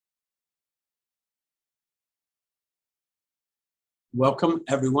Welcome,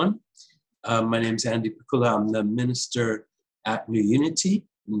 everyone. My name is Andy Pikula. I'm the minister at New Unity.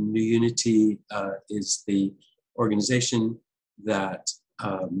 New Unity is the organization that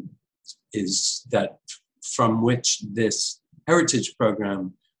from which this heritage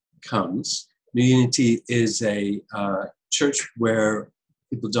program comes. New Unity is a church where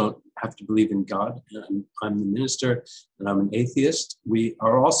people don't have to believe in God. I'm the minister, and I'm an atheist. We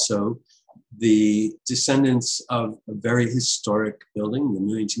are also the descendants of a very historic building, the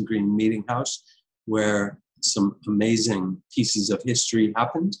Newington Green Meeting House, where some amazing pieces of history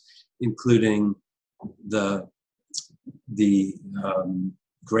happened, including the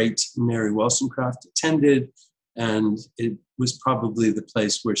great Mary Wollstonecraft attended, and it was probably the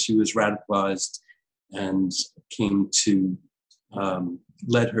place where she was radicalized and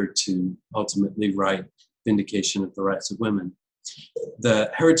led her to ultimately write Vindication of the Rights of Women.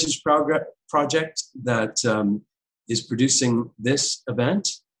 The Heritage Project that is producing this event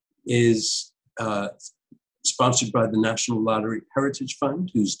is sponsored by the National Lottery Heritage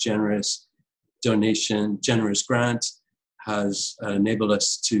Fund, whose generous grant has enabled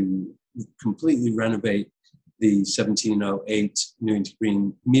us to completely renovate the 1708 Newington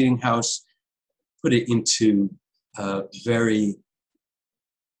Green Meeting House, put it into very,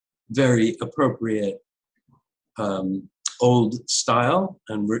 very appropriate old style,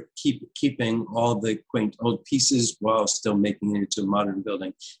 and we're keeping all the quaint old pieces while still making it into a modern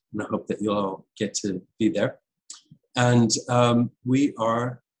building. And I hope that you'll all get to be there. And we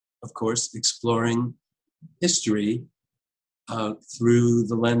are, of course, exploring history through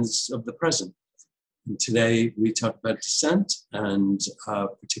the lens of the present. And today we talk about dissent, and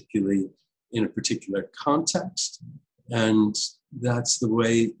particularly in a particular context. And that's the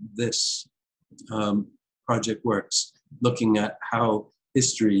way this project works, looking at how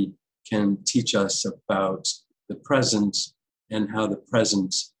history can teach us about the present and how the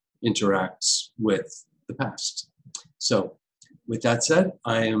present interacts with the past. So with that said,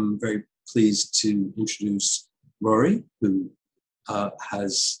 I am very pleased to introduce Rory, who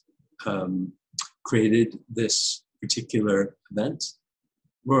has created this particular event.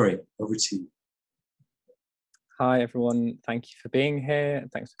 Rory, over to you. Hi, everyone. Thank you for being here.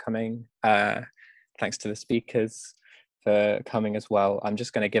 Thanks for coming. Thanks to the speakers for coming as well. I'm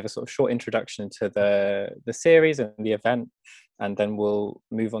just going to give a sort of short introduction to the series and the event, and then we'll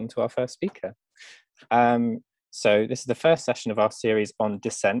move on to our first speaker. So this is the first session of our series on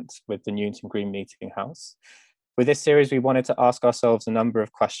dissent with the Newington Green Meeting House. With this series, we wanted to ask ourselves a number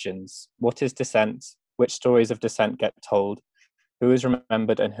of questions. What is dissent? Which stories of dissent get told? Who is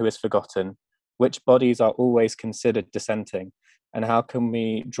remembered and who is forgotten? Which bodies are always considered dissenting? And how can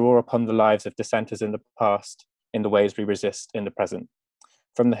we draw upon the lives of dissenters in the past in the ways we resist in the present?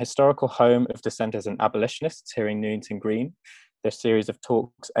 From the historical home of dissenters and abolitionists here in Newington Green, this series of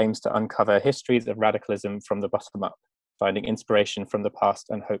talks aims to uncover histories of radicalism from the bottom up, finding inspiration from the past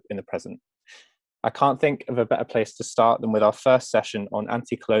and hope in the present. I can't think of a better place to start than with our first session on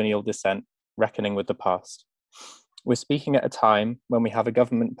anti-colonial dissent, reckoning with the past. We're speaking at a time when we have a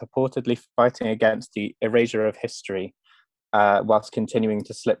government purportedly fighting against the erasure of history, whilst continuing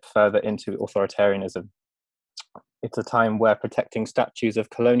to slip further into authoritarianism. It's a time where protecting statues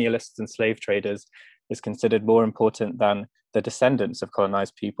of colonialists and slave traders is considered more important than the descendants of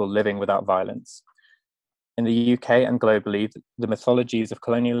colonized people living without violence. In the UK and globally, the mythologies of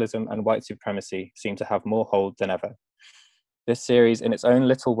colonialism and white supremacy seem to have more hold than ever. This series, in its own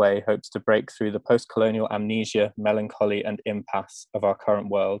little way, hopes to break through the post-colonial amnesia, melancholy, and impasse of our current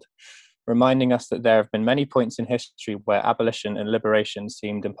world, reminding us that there have been many points in history where abolition and liberation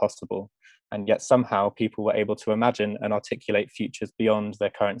seemed impossible, and yet somehow people were able to imagine and articulate futures beyond their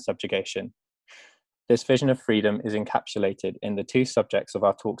current subjugation. This vision of freedom is encapsulated in the two subjects of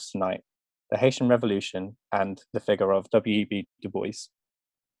our talks tonight, the Haitian Revolution and the figure of W.E.B. Du Bois.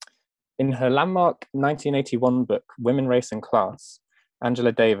 In her landmark 1981 book, Women, Race and Class,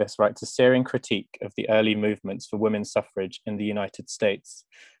 Angela Davis writes a searing critique of the early movements for women's suffrage in the United States,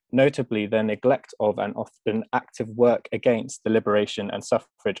 notably their neglect of and often active work against the liberation and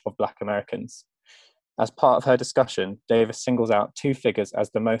suffrage of Black Americans. As part of her discussion, Davis singles out two figures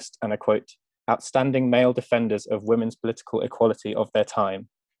as the most, and I quote, outstanding male defenders of women's political equality of their time,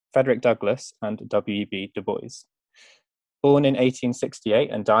 Frederick Douglass and W.E.B. Du Bois. Born in 1868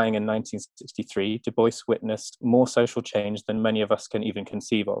 and dying in 1963, Du Bois witnessed more social change than many of us can even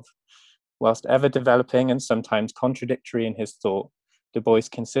conceive of. Whilst ever developing and sometimes contradictory in his thought, Du Bois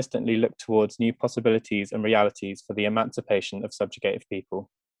consistently looked towards new possibilities and realities for the emancipation of subjugated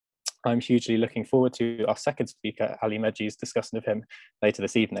people. I'm hugely looking forward to our second speaker, Ali Medji's discussion of him later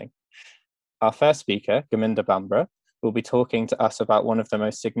this evening. Our first speaker, Gurminder Bhamra, will be talking to us about one of the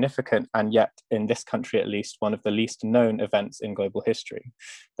most significant, and yet, in this country at least, one of the least known events in global history,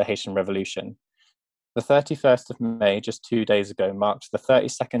 the Haitian Revolution. The 31st of May, just 2 days ago, marked the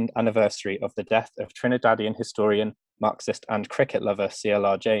 32nd anniversary of the death of Trinidadian historian, Marxist and cricket lover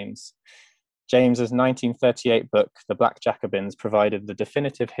C.L.R. James. James's 1938 book, The Black Jacobins, provided the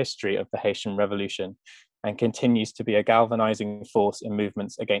definitive history of the Haitian Revolution and continues to be a galvanizing force in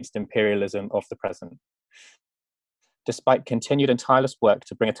movements against imperialism of the present. Despite continued and tireless work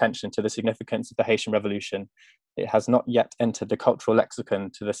to bring attention to the significance of the Haitian Revolution, it has not yet entered the cultural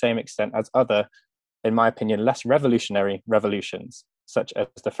lexicon to the same extent as other, in my opinion, less revolutionary revolutions, such as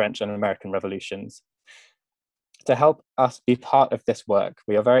the French and American revolutions. To help us be part of this work,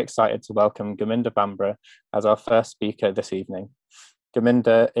 we are very excited to welcome Gurminder Bhambre as our first speaker this evening.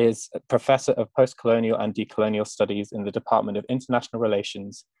 Gurminder is a Professor of Postcolonial and Decolonial Studies in the Department of International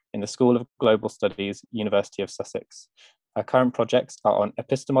Relations in the School of Global Studies, University of Sussex. Her current projects are on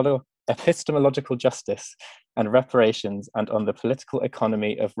epistemological justice and reparations, and on the political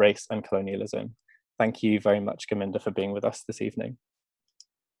economy of race and colonialism. Thank you very much, Gurminder, for being with us this evening.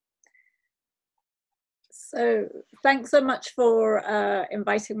 So thanks so much for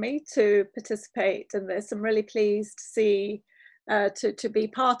inviting me to participate in this. I'm really pleased to see, to be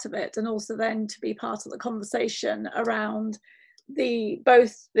part of it, and also then to be part of the conversation around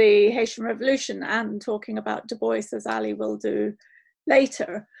both the Haitian Revolution and talking about Du Bois, as Ali will do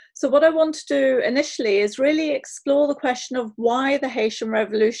later. So what I want to do initially is really explore the question of why the Haitian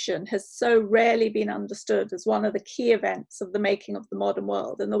Revolution has so rarely been understood as one of the key events of the making of the modern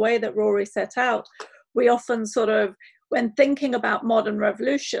world. And the way that Rory set out, we often sort of, when thinking about modern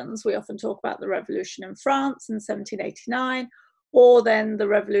revolutions, we often talk about the revolution in France in 1789, or then the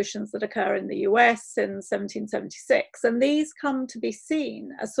revolutions that occur in the US in 1776. And these come to be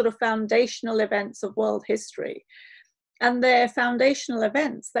seen as sort of foundational events of world history. And they're foundational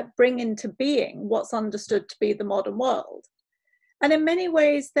events that bring into being what's understood to be the modern world. And in many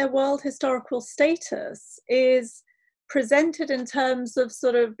ways, their world historical status is presented in terms of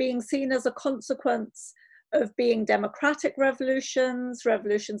sort of being seen as a consequence of being democratic revolutions,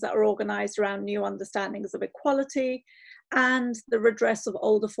 revolutions that are organized around new understandings of equality, and the redress of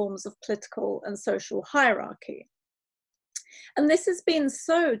older forms of political and social hierarchy. And this has been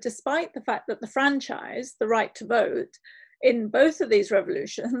so despite the fact that the franchise, the right to vote, in both of these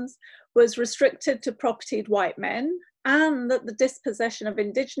revolutions was restricted to propertied white men, and that the dispossession of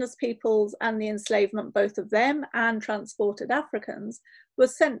indigenous peoples and the enslavement both of them and transported Africans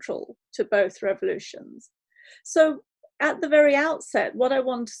was central to both revolutions. So at the very outset, what I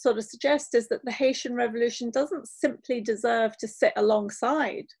want to sort of suggest is that the Haitian Revolution doesn't simply deserve to sit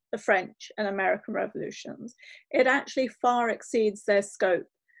alongside the French and American revolutions. It actually far exceeds their scope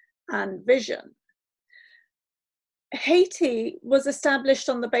and vision. Haiti was established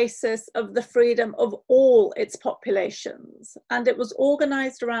on the basis of the freedom of all its populations, and it was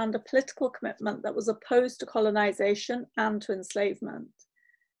organized around a political commitment that was opposed to colonization and to enslavement.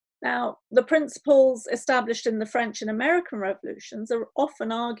 Now, the principles established in the French and American revolutions are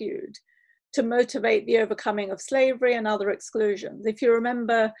often argued to motivate the overcoming of slavery and other exclusions. If you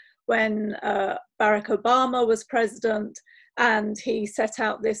remember when Barack Obama was president and he set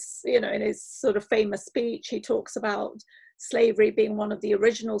out this, in his sort of famous speech, he talks about slavery being one of the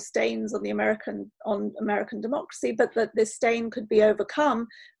original stains on American democracy, but that this stain could be overcome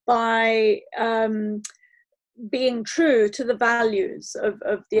by being true to the values of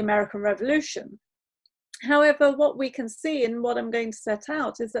the American Revolution. However, what we can see and what I'm going to set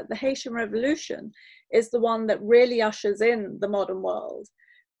out is that the Haitian Revolution is the one that really ushers in the modern world.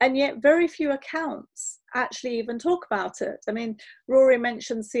 And yet very few accounts actually even talk about it. I mean, Rory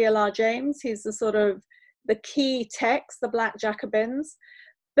mentioned C.L.R. James. He's the key text, the Black Jacobins.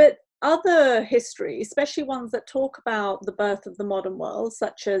 But other history, especially ones that talk about the birth of the modern world,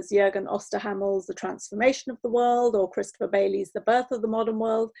 such as Jürgen Osterhamel's The Transformation of the World, or Christopher Bailey's The Birth of the Modern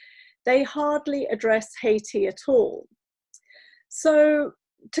World, they hardly address Haiti at all. So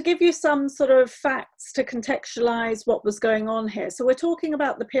to give you some sort of facts to contextualize what was going on here. So we're talking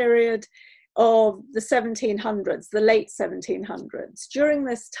about the period of the 1700s, the late 1700s. During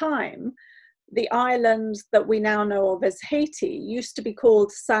this time, the island that we now know of as Haiti used to be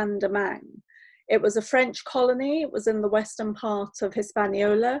called Saint-Domingue. It was a French colony. It was in the western part of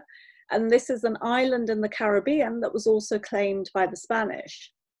Hispaniola. And this is an island in the Caribbean that was also claimed by the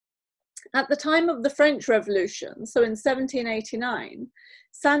Spanish. At the time of the French Revolution, so in 1789,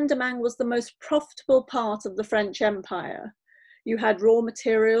 Saint-Domingue was the most profitable part of the French Empire. You had raw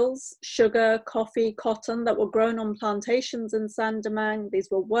materials, sugar, coffee, cotton that were grown on plantations in Saint-Domingue. These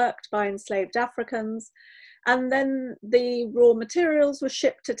were worked by enslaved Africans. And then the raw materials were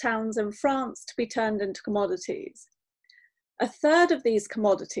shipped to towns in France to be turned into commodities. A third of these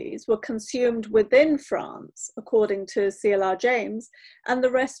commodities were consumed within France, according to CLR James, and the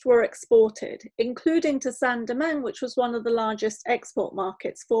rest were exported, including to Saint-Domingue, which was one of the largest export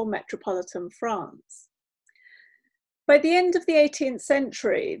markets for metropolitan France. By the end of the 18th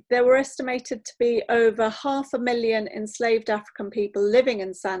century, there were estimated to be over 500,000 enslaved African people living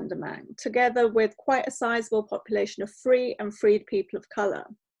in Saint-Domingue, together with quite a sizable population of free and freed people of colour.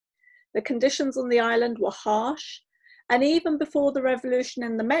 The conditions on the island were harsh, and even before the revolution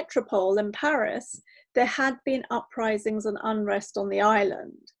in the metropole in Paris, there had been uprisings and unrest on the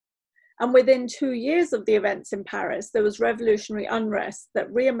island. And within 2 years of the events in Paris, there was revolutionary unrest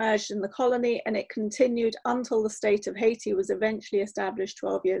that re-emerged in the colony, and it continued until the state of Haiti was eventually established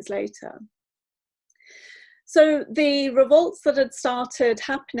 12 years later. So the revolts that had started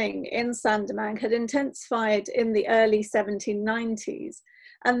happening in Saint-Domingue had intensified in the early 1790s.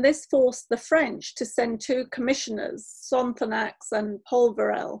 And this forced the French to send 2 commissioners, Sonthonax and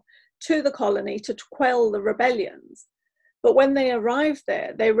Polverel, to the colony to quell the rebellions. But when they arrived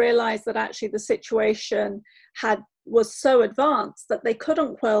there, they realized that actually the situation was so advanced that they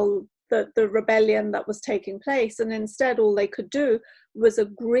couldn't quell the rebellion that was taking place. And instead, all they could do was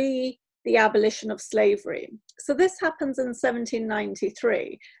agree the abolition of slavery. So this happens in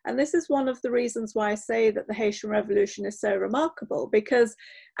 1793. And this is one of the reasons why I say that the Haitian Revolution is so remarkable, because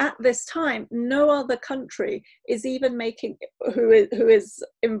at this time, no other country is even who is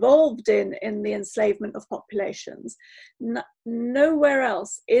involved in the enslavement of populations. Nowhere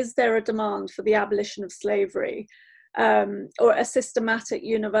else is there a demand for the abolition of slavery, or a systematic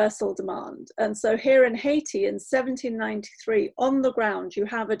universal demand. And so here in Haiti in 1793, on the ground, you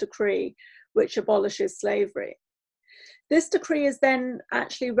have a decree which abolishes slavery. This decree is then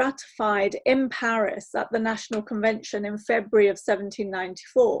actually ratified in Paris at the National Convention in February of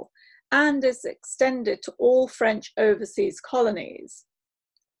 1794, and is extended to all French overseas colonies.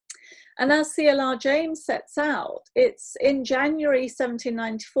 And as CLR James sets out, it's in January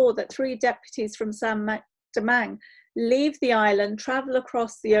 1794 that 3 deputies from Saint-Domingue leave the island, travel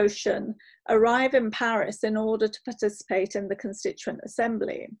across the ocean, arrive in Paris in order to participate in the Constituent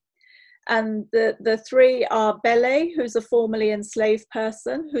Assembly. And the 3 are Bellet, who's a formerly enslaved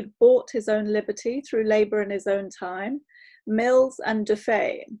person who'd bought his own liberty through labor in his own time, Mills and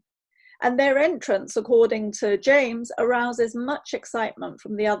Dufay. And their entrance, according to James, arouses much excitement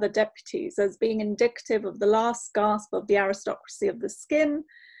from the other deputies as being indicative of the last gasp of the aristocracy of the skin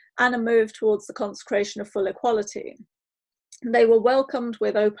and a move towards the consecration of full equality. They were welcomed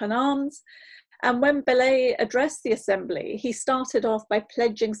with open arms, and when Bellet addressed the assembly, he started off by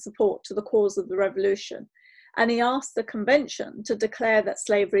pledging support to the cause of the revolution, and he asked the convention to declare that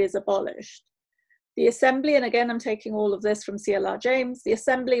slavery is abolished. The assembly, and again I'm taking all of this from CLR James, the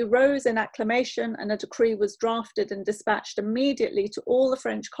assembly rose in acclamation, and a decree was drafted and dispatched immediately to all the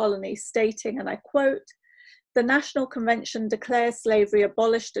French colonies stating, and I quote, "The National Convention declares slavery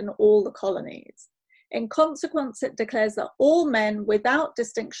abolished in all the colonies. In consequence, it declares that all men without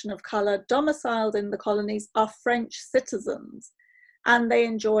distinction of colour domiciled in the colonies are French citizens, and they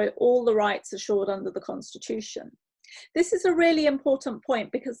enjoy all the rights assured under the Constitution." This is a really important point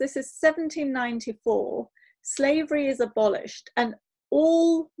because this is 1794, slavery is abolished, and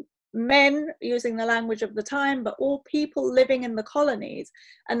all men, using the language of the time, but all people living in the colonies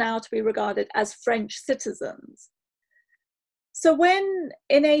are now to be regarded as French citizens. So when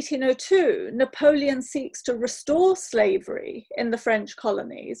in 1802, Napoleon seeks to restore slavery in the French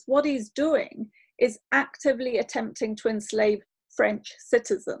colonies, what he's doing is actively attempting to enslave French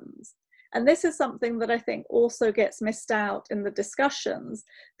citizens. And this is something that I think also gets missed out in the discussions,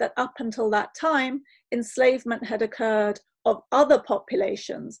 that up until that time, enslavement had occurred of other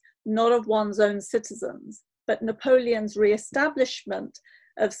populations, not of one's own citizens. But Napoleon's re-establishment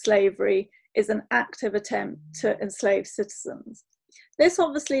of slavery is an active attempt to enslave citizens. This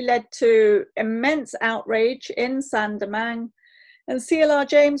obviously led to immense outrage in Saint-Domingue, and CLR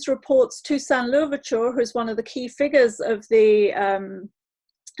James reports Toussaint Louverture, who's one of the key figures of the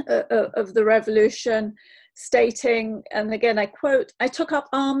revolution, stating, and again I quote, "I took up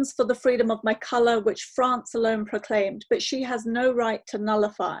arms for the freedom of my colour, which France alone proclaimed, but she has no right to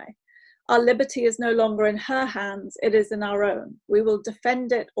nullify. Our liberty is no longer in her hands, it is in our own. We will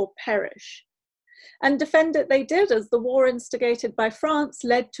defend it or perish." And defend it they did, as the war instigated by France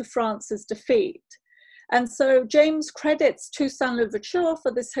led to France's defeat. And so James credits Toussaint Louverture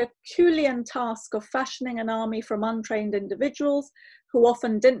for this Herculean task of fashioning an army from untrained individuals who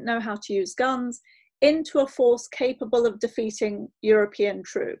often didn't know how to use guns into a force capable of defeating European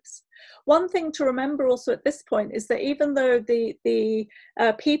troops. One thing to remember also at this point is that even though the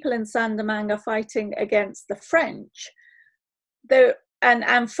people in Saint-Domingue are fighting against the French,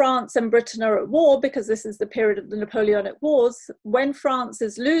 and France and Britain are at war, because this is the period of the Napoleonic Wars, when France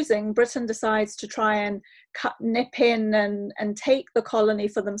is losing, Britain decides to try and nip in and take the colony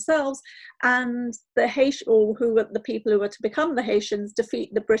for themselves, and the Haitians, or who were the people who were to become the Haitians,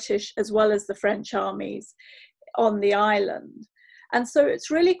 defeat the British as well as the French armies on the island. And so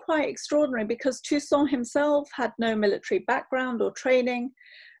it's really quite extraordinary, because Toussaint himself had no military background or training.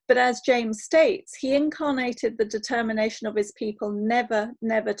 But as James states, he incarnated the determination of his people never,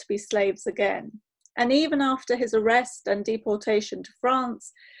 never to be slaves again. And even after his arrest and deportation to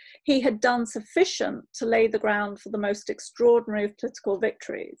France, he had done sufficient to lay the ground for the most extraordinary of political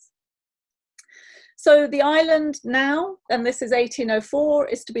victories. So the island now, and this is 1804,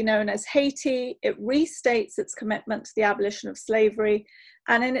 is to be known as Haiti. It restates its commitment to the abolition of slavery,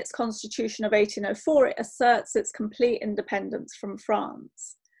 and in its constitution of 1804, it asserts its complete independence from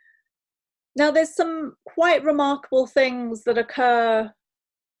France. Now, there's some quite remarkable things that occur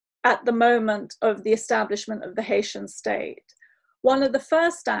at the moment of the establishment of the Haitian state. One of the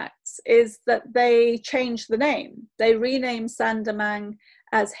first acts is that they change the name. They rename Saint-Domingue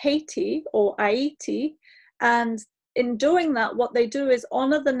as Haiti or Haiti, and in doing that, what they do is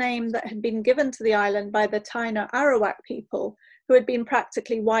honor the name that had been given to the island by the Taino Arawak people, who had been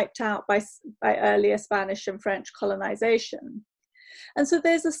practically wiped out by earlier Spanish and French colonization. And so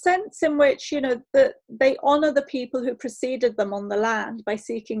there's a sense in which, that they honor the people who preceded them on the land by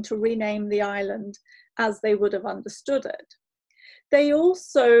seeking to rename the island as they would have understood it. They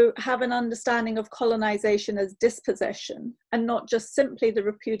also have an understanding of colonization as dispossession and not just simply the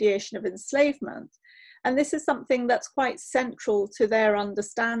repudiation of enslavement. And this is something that's quite central to their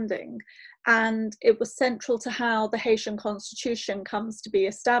understanding. And it was central to how the Haitian Constitution comes to be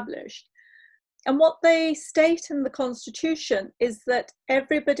established. And what they state in the Constitution is that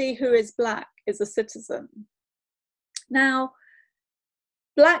everybody who is Black is a citizen. Now,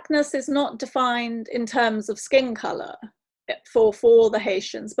 Blackness is not defined in terms of skin color for the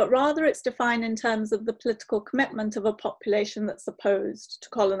Haitians, but rather it's defined in terms of the political commitment of a population that's opposed to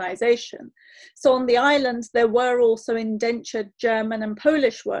colonization. So on the island, there were also indentured German and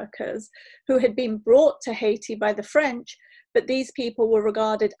Polish workers who had been brought to Haiti by the French, but these people were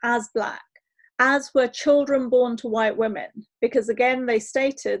regarded as Black, as were children born to white women, because again, they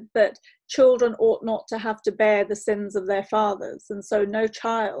stated that children ought not to have to bear the sins of their fathers. And so no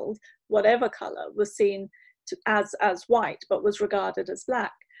child, whatever color, was seen as white, but was regarded as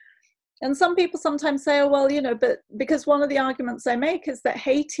Black. And some people sometimes say, oh, well, but because one of the arguments I make is that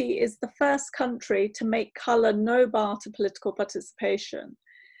Haiti is the first country to make color no bar to political participation.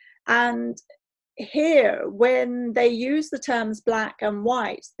 And here, when they use the terms Black and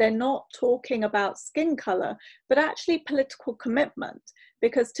white, they're not talking about skin color, but actually political commitment,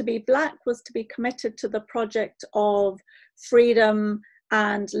 because to be Black was to be committed to the project of freedom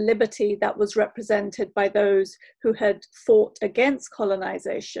and liberty that was represented by those who had fought against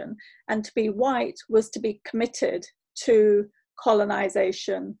colonization, and to be white was to be committed to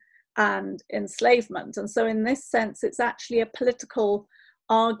colonization and enslavement. And so in this sense, it's actually a political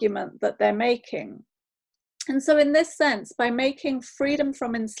argument that they're making. And so in this sense, by making freedom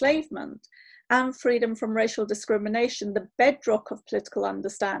from enslavement and freedom from racial discrimination the bedrock of political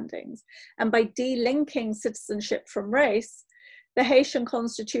understandings, and by delinking citizenship from race, the Haitian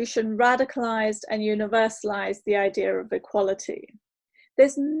Constitution radicalized and universalized the idea of equality.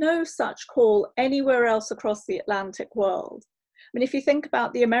 There's no such call anywhere else across the Atlantic world. I mean, if you think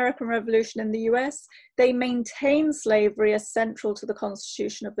about the American Revolution in the US, they maintain slavery as central to the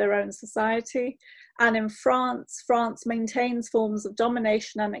constitution of their own society. And in France, France maintains forms of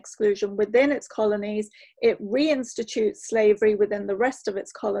domination and exclusion within its colonies. It reinstitutes slavery within the rest of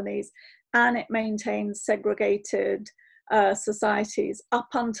its colonies, and it maintains segregated societies up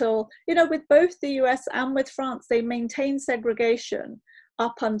until, with both the US and with France, they maintain segregation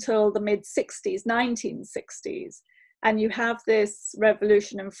up until the mid-60s, 1960s. And you have this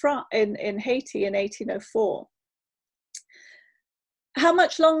revolution in Haiti in 1804. How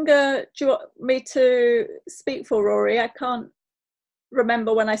much longer do you want me to speak for, Rory? I can't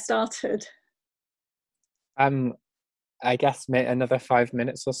remember when I started. I guess another 5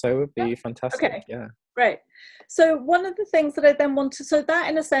 minutes or so would be fantastic. Okay. Yeah. Great. So one of the things that I then want to, so that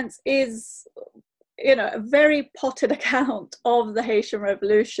in a sense is you know, a very potted account of the Haitian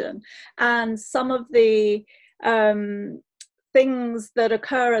Revolution and some of the things that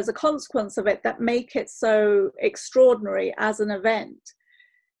occur as a consequence of it that make it so extraordinary as an event.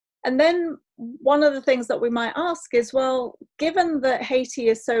 And then one of the things that we might ask is, well, given that Haiti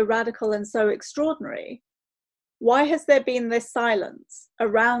is so radical and so extraordinary, why has there been this silence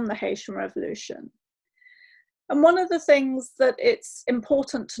around the Haitian Revolution? And one of the things that it's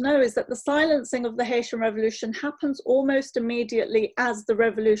important to know is that the silencing of the Haitian Revolution happens almost immediately as the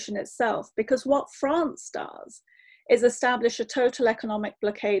revolution itself, because what France does is establish a total economic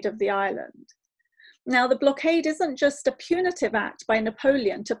blockade of the island. Now, the blockade isn't just a punitive act by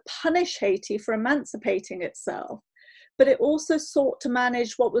Napoleon to punish Haiti for emancipating itself, but it also sought to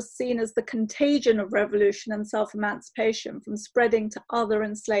manage what was seen as the contagion of revolution and self-emancipation from spreading to other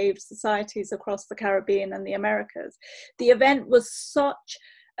enslaved societies across the Caribbean and the Americas. The event was such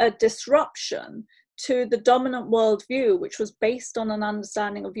a disruption to the dominant worldview, which was based on an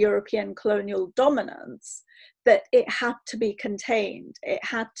understanding of European colonial dominance, that it had to be contained. It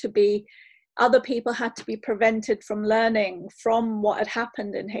had to be, other people had to be prevented from learning from what had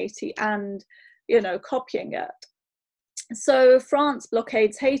happened in Haiti and, you know, copying it. So France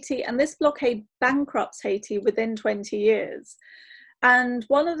blockades Haiti, and this blockade bankrupts Haiti within 20 years. And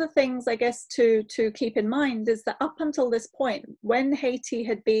one of the things, I guess, to keep in mind is that up until this point, when Haiti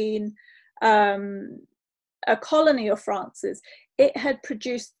had been a colony of France's, it had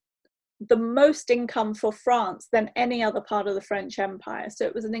produced the most income for France than any other part of the French Empire. So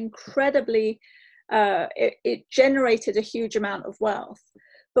it was an incredibly, it generated a huge amount of wealth.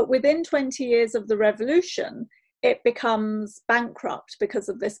 But within 20 years of the revolution, it becomes bankrupt because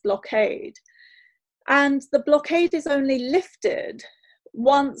of this blockade. And the blockade is only lifted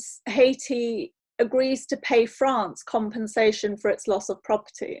once Haiti agrees to pay France compensation for its loss of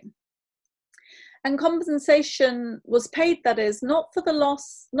property. And compensation was paid, that is, not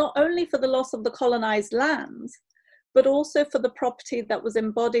only for the loss of the colonized lands, but also for the property that was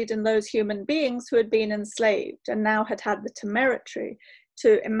embodied in those human beings who had been enslaved and now had had the temerity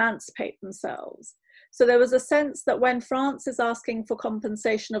to emancipate themselves. So there was a sense that when France is asking for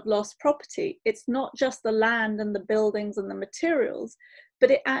compensation of lost property, it's not just the land and the buildings and the materials,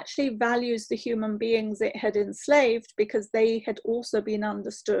 but it actually values the human beings it had enslaved because they had also been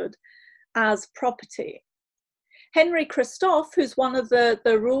understood as property. Henry Christophe, who's one of the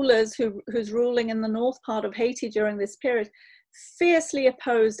rulers who's ruling in the north part of Haiti during this period, fiercely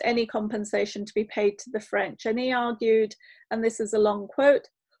opposed any compensation to be paid to the French. And he argued, and this is a long quote,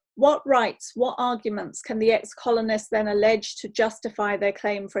 "What rights, what arguments can the ex-colonists then allege to justify their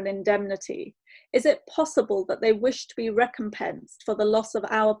claim for an indemnity? Is it possible that they wish to be recompensed for the loss of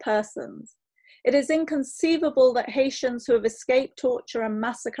our persons? It is inconceivable that Haitians who have escaped torture and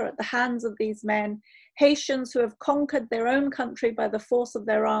massacre at the hands of these men, Haitians who have conquered their own country by the force of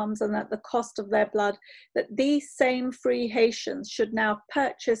their arms and at the cost of their blood, that these same free Haitians should now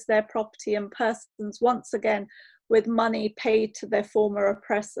purchase their property and persons once again with money paid to their former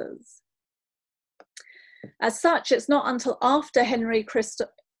oppressors." As such, it's not until after Henry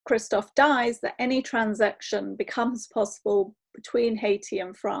Christophe dies that any transaction becomes possible between Haiti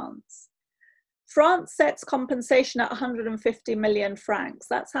and France. France sets compensation at 150 million francs.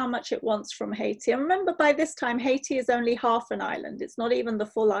 That's how much it wants from Haiti. And remember, by this time, Haiti is only half an island. It's not even the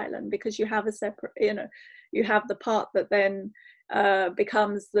full island, because you have a separate, you have the part that then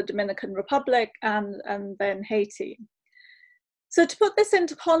becomes the Dominican Republic and then Haiti. So to put this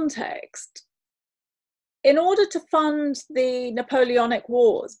into context, in order to fund the Napoleonic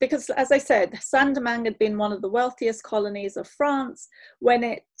Wars, because as I said, Saint-Domingue had been one of the wealthiest colonies of France. When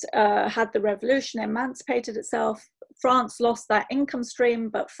it had the revolution, emancipated itself, France lost that income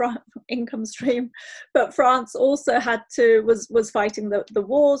stream, but France also was fighting the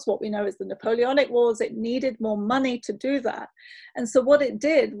wars, what we know as the Napoleonic Wars. It needed more money to do that. And so what it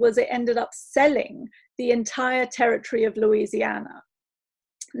did was it ended up selling the entire territory of Louisiana.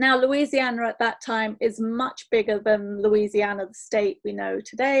 Now, Louisiana at that time is much bigger than Louisiana, the state we know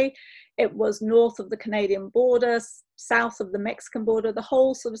today. It was north of the Canadian border, south of the Mexican border. The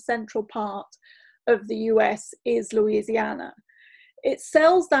whole sort of central part of the US is Louisiana. It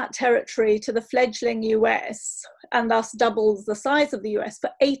sells that territory to the fledgling US and thus doubles the size of the US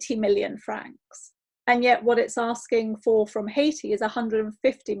for 80 million francs. And yet what it's asking for from Haiti is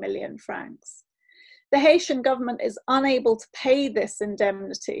 150 million francs. The Haitian government is unable to pay this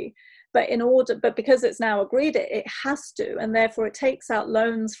indemnity, but because it's now agreed it has to, and therefore it takes out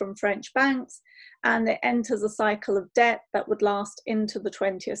loans from French banks, and it enters a cycle of debt that would last into the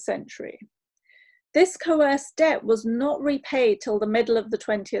 20th century. This coerced debt was not repaid till the middle of the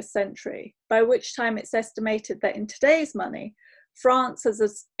 20th century, by which time it's estimated that in today's money, France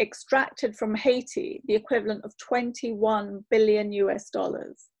has extracted from Haiti the equivalent of 21 billion US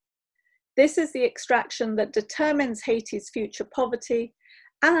dollars. This is the extraction that determines Haiti's future poverty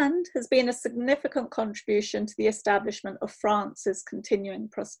and has been a significant contribution to the establishment of France's continuing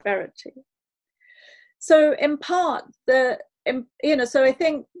prosperity. So in part, so I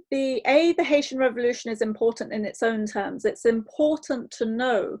think the Haitian Revolution is important in its own terms. It's important to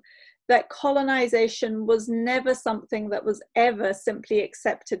know that colonization was never something that was ever simply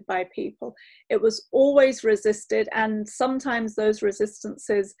accepted by people. It was always resisted, and sometimes those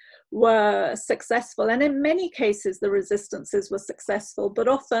resistances were successful. And in many cases, the resistances were successful, but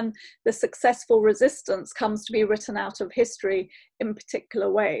often the successful resistance comes to be written out of history in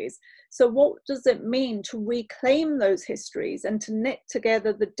particular ways. So what does it mean to reclaim those histories and to knit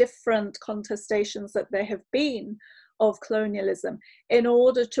together the different contestations that there have been of colonialism in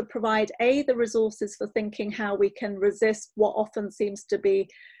order to provide the resources for thinking how we can resist what often seems to be,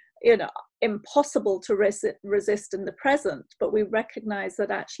 impossible to resist in the present. But we recognize that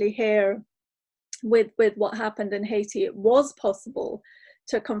actually here, with what happened in Haiti, it was possible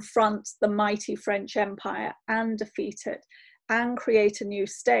to confront the mighty French Empire and defeat it and create a new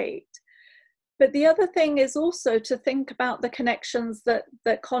state. But the other thing is also to think about the connections that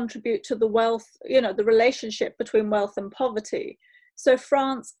contribute to the wealth, the relationship between wealth and poverty. So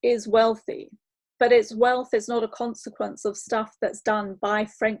France is wealthy, but its wealth is not a consequence of stuff that's done by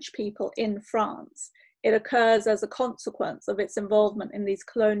French people in France. It occurs as a consequence of its involvement in these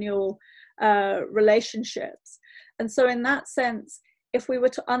colonial relationships. And so in that sense, if we were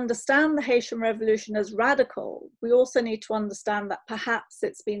to understand the Haitian Revolution as radical, we also need to understand that perhaps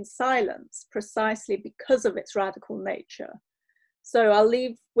it's been silenced precisely because of its radical nature. So I'll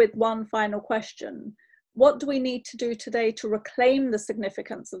leave with one final question. What do we need to do today to reclaim the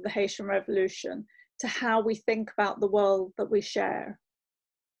significance of the Haitian Revolution to how we think about the world that we share?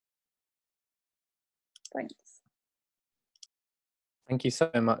 Thanks. Thank you so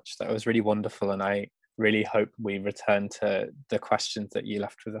much. That was really wonderful. And I really hope we return to the questions that you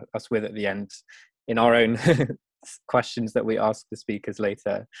left with us with at the end in our own questions that we ask the speakers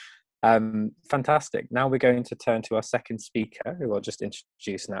later. Fantastic. Now we're going to turn to our second speaker, who I'll just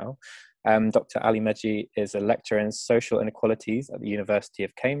introduce now. Dr. Ali Medji is a lecturer in social inequalities at the University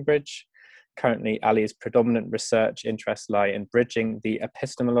of Cambridge. Currently, Ali's predominant research interests lie in bridging the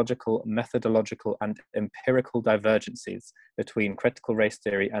epistemological, methodological, and empirical divergences between critical race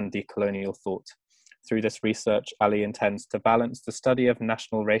theory and decolonial thought. Through this research, Ali intends to balance the study of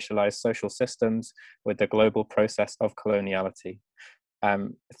national racialized social systems with the global process of coloniality.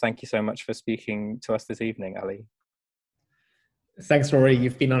 Thank you so much for speaking to us this evening, Ali. Thanks, Rory.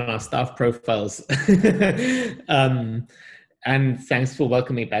 You've been on our staff profiles. And thanks for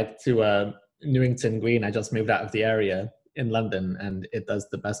welcoming me back to Newington Green. I just moved out of the area in London, and it does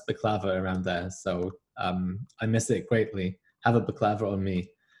the best baklava around there. So I miss it greatly. Have a baklava on me.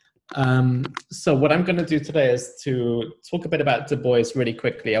 So what I'm going to do today is to talk a bit about Du Bois really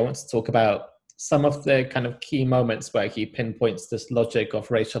quickly. I want to talk about some of the kind of key moments where he pinpoints this logic of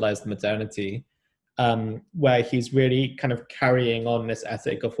racialized modernity, where he's really kind of carrying on this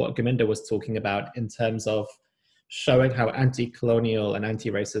ethic of what Gurminder was talking about in terms of showing how anti-colonial and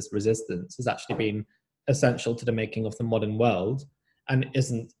anti-racist resistance has actually been essential to the making of the modern world and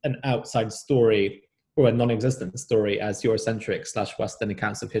isn't an outside story or a non-existent story as Eurocentric / Western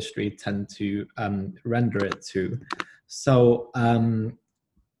accounts of history tend to render it to. So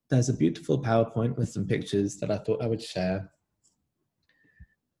there's a beautiful PowerPoint with some pictures that I thought I would share.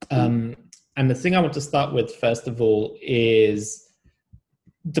 And the thing I want to start with, first of all, is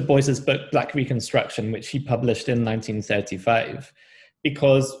Du Bois's book, Black Reconstruction, which he published in 1935.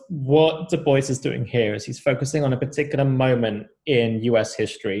 Because what Du Bois is doing here is he's focusing on a particular moment in US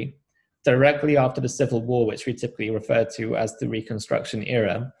history, directly after the Civil War, which we typically refer to as the Reconstruction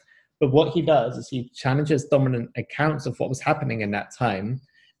era. But what he does is he challenges dominant accounts of what was happening in that time,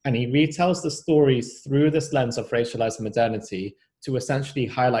 and he retells the stories through this lens of racialized modernity to essentially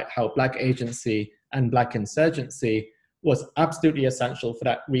highlight how Black agency and Black insurgency was absolutely essential for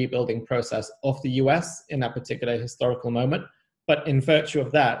that rebuilding process of the US in that particular historical moment. But in virtue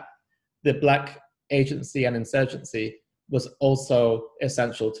of that, the Black agency and insurgency was also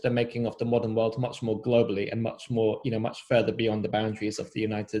essential to the making of the modern world much more globally and much more, much further beyond the boundaries of the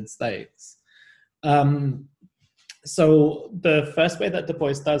United States. So the first way that Du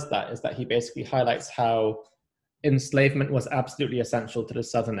Bois does that is that he basically highlights how enslavement was absolutely essential to the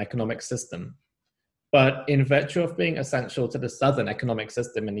Southern economic system. But in virtue of being essential to the Southern economic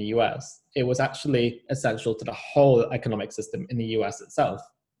system in the US, it was actually essential to the whole economic system in the US itself.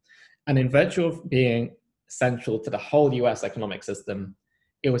 And in virtue of being central to the whole US economic system,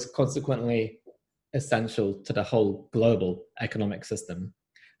 it was consequently essential to the whole global economic system.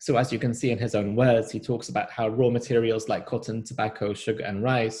 So as you can see in his own words, he talks about how raw materials like cotton, tobacco, sugar, and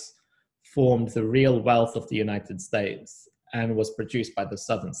rice formed the real wealth of the United States and was produced by the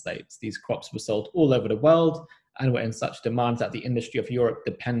southern states. These crops were sold all over the world and were in such demand that the industry of Europe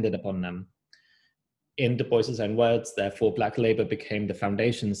depended upon them. In Du Bois's own words, therefore, Black labor became the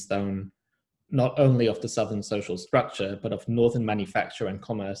foundation stone not only of the Southern social structure, but of Northern manufacture and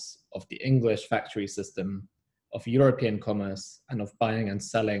commerce, of the English factory system, of European commerce, and of buying and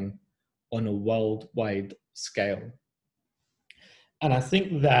selling on a worldwide scale. And I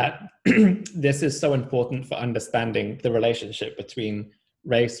think that this is so important for understanding the relationship between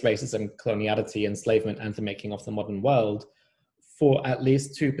race, racism, coloniality, enslavement, and the making of the modern world for at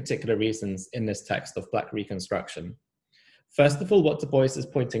least two particular reasons in this text of Black Reconstruction. First of all, what Du Bois is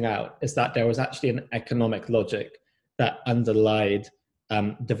pointing out is that there was actually an economic logic that underlied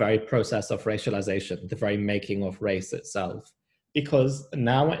the very process of racialization, the very making of race itself. Because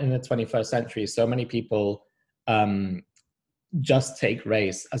now in the 21st century, so many people just take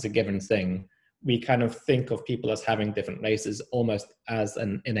race as a given thing. We kind of think of people as having different races almost as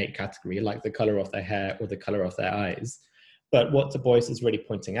an innate category, like the color of their hair or the color of their eyes. But what Du Bois is really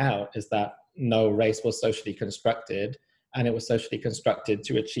pointing out is that no, race was socially constructed, and it was socially constructed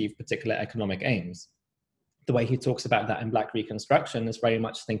to achieve particular economic aims. The way he talks about that in Black Reconstruction is very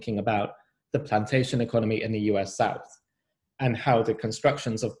much thinking about the plantation economy in the US South and how the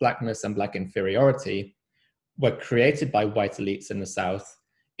constructions of Blackness and Black inferiority were created by white elites in the South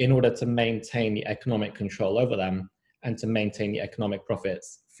in order to maintain the economic control over them and to maintain the economic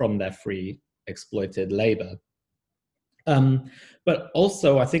profits from their free exploited labor. But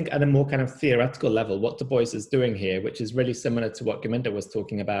also, I think at a more kind of theoretical level, what Du Bois is doing here, which is really similar to what Gurminder was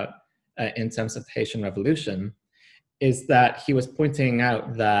talking about in terms of the Haitian Revolution, is that he was pointing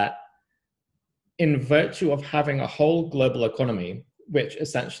out that in virtue of having a whole global economy, which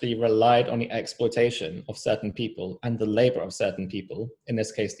essentially relied on the exploitation of certain people and the labor of certain people, in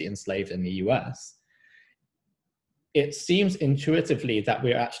this case, the enslaved in the US, it seems intuitively that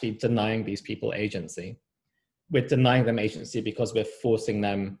we're actually denying these people agency. We're denying them agency because we're forcing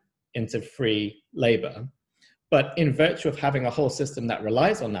them into free labor. But in virtue of having a whole system that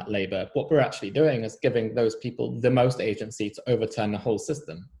relies on that labor, what we're actually doing is giving those people the most agency to overturn the whole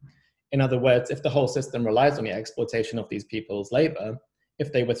system. In other words, if the whole system relies on the exploitation of these people's labor,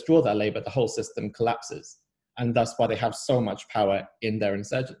 if they withdraw their labor, the whole system collapses. And that's why they have so much power in their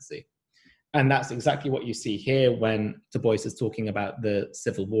insurgency. And that's exactly what you see here when Du Bois is talking about the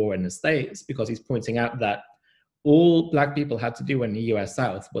Civil War in the States, because he's pointing out that all Black people had to do in the US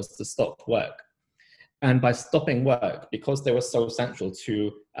South was to stop work. And by stopping work, because they were so central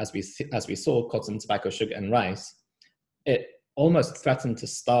to, as we saw, cotton, tobacco, sugar, and rice, it almost threatened to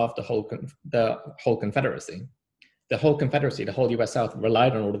starve the whole Confederacy. The whole Confederacy, the whole US South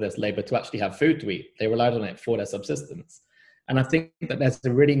relied on all of this labor to actually have food to eat. They relied on it for their subsistence. And I think that there's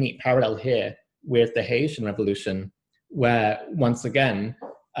a really neat parallel here with the Haitian Revolution, where once again,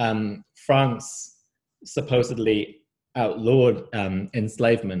 France supposedly outlawed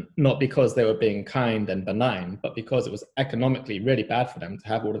enslavement, not because they were being kind and benign, but because it was economically really bad for them to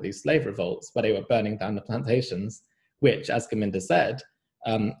have all of these slave revolts where they were burning down the plantations, which, as Gurminder said,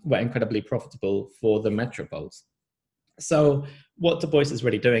 were incredibly profitable for the metropoles. So what Du Bois is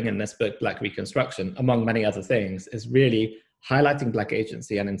really doing in this book, Black Reconstruction, among many other things, is really highlighting Black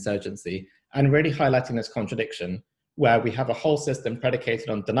agency and insurgency, and really highlighting this contradiction where we have a whole system predicated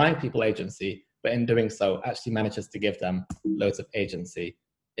on denying people agency, but in doing so actually manages to give them loads of agency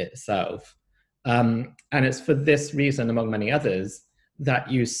itself. And it's for this reason, among many others, that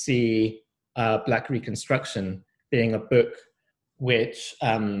you see Black Reconstruction being a book which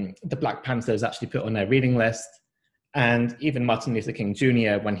the Black Panthers actually put on their reading list. And even Martin Luther King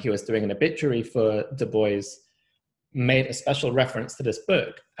Jr., when he was doing an obituary for Du Bois, made a special reference to this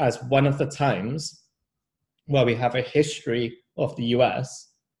book as one of the times where we have a history of the US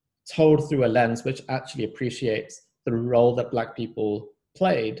told through a lens which actually appreciates the role that Black people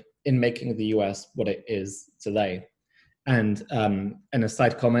played in making the US what it is today. And a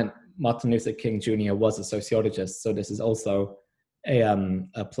side comment, Martin Luther King Jr. was a sociologist, so this is also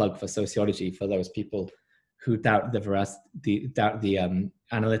a plug for sociology for those people who doubt the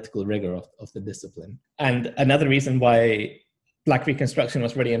analytical rigor of the discipline. And another reason why Black Reconstruction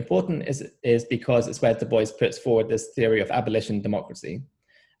was really important is because it's where Du Bois puts forward this theory of abolition democracy.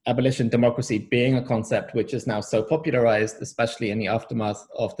 abolition democracy being a concept which is now so popularized, especially in the aftermath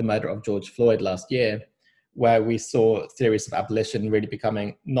of the murder of George Floyd last year, where we saw theories of abolition really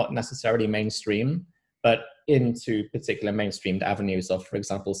becoming not necessarily mainstream, but into particular mainstreamed avenues of, for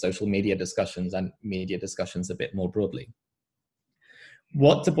example, social media discussions and media discussions a bit more broadly.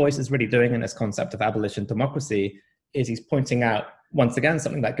 What Du Bois is really doing in this concept of abolition democracy is he's pointing out, once again,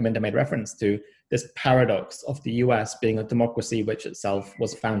 something that Gominda made reference to, this paradox of the US being a democracy which itself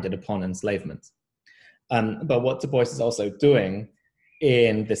was founded upon enslavement. But what Du Bois is also doing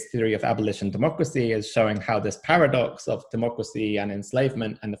in this theory of abolition democracy is showing how this paradox of democracy and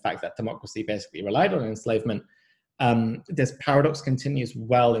enslavement, and the fact that democracy basically relied on enslavement, this paradox continues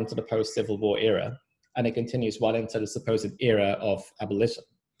well into the post-Civil War era, and it continues well into the supposed era of abolition.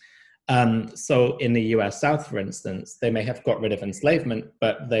 So in the US South, for instance, they may have got rid of enslavement,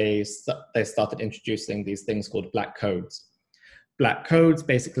 but they started introducing these things called black codes. Black codes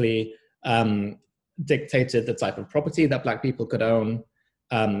basically dictated the type of property that Black people could own.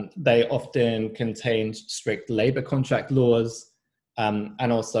 They often contained strict labor contract laws,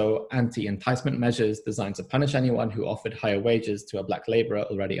 and also anti-enticement measures designed to punish anyone who offered higher wages to a Black laborer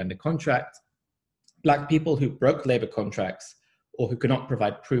already under contract. Black people who broke labor contracts or who could not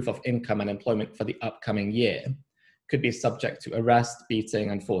provide proof of income and employment for the upcoming year could be subject to arrest, beating,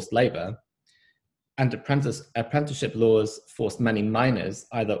 and forced labor. And apprenticeship laws forced many minors,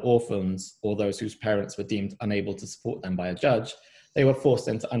 either orphans or those whose parents were deemed unable to support them by a judge, they were forced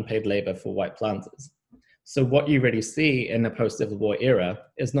into unpaid labor for white planters. So what you really see in the post-Civil War era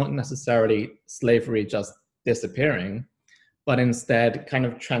is not necessarily slavery just disappearing, but instead kind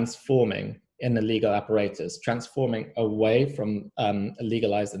of transforming in the legal apparatus, transforming away from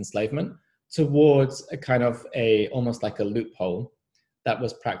legalized enslavement towards a kind of almost like a loophole that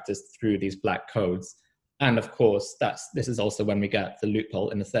was practiced through these black codes. And of course, this is also when we get the loophole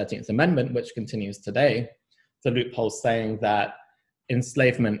in the 13th Amendment, which continues today, the loophole saying that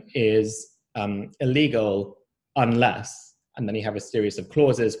enslavement is illegal unless, and then you have a series of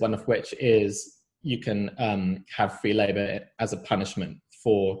clauses, one of which is you can have free labor as a punishment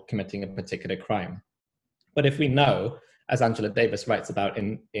for committing a particular crime. But if we know, as Angela Davis writes about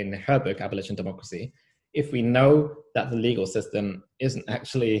in her book, Abolition Democracy, if we know that the legal system isn't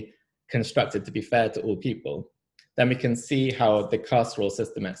actually constructed to be fair to all people, then we can see how the carceral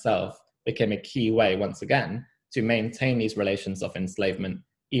system itself became a key way, once again, to maintain these relations of enslavement,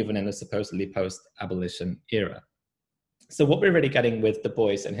 even in the supposedly post-abolition era. So what we're really getting with Du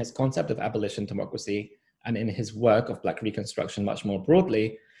Bois and his concept of abolition democracy, and in his work of Black Reconstruction much more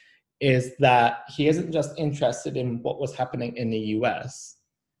broadly, is that he isn't just interested in what was happening in the US,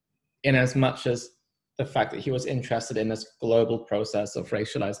 in as much as the fact that he was interested in this global process of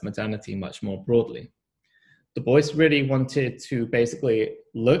racialized modernity much more broadly. Du Bois really wanted to basically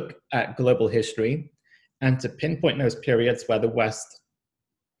look at global history and to pinpoint those periods where the West,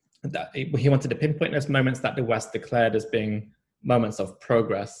 he wanted to pinpoint those moments that the West declared as being moments of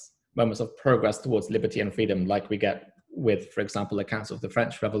progress towards liberty and freedom, like we get with, for example, accounts of the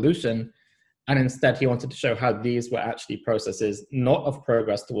French Revolution. And instead, he wanted to show how these were actually processes not of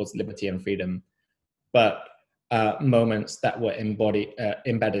progress towards liberty and freedom, but moments that were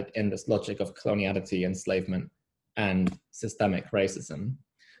embedded in this logic of coloniality, enslavement, and systemic racism.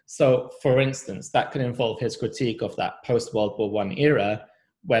 So, for instance, that could involve his critique of that post-World War I era,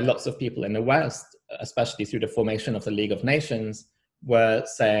 where lots of people in the West, especially through the formation of the League of Nations, were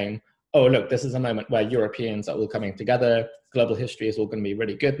saying, oh, look, this is a moment where Europeans are all coming together. Global history is all going to be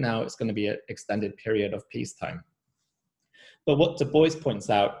really good now. It's going to be an extended period of peacetime. But what Du Bois points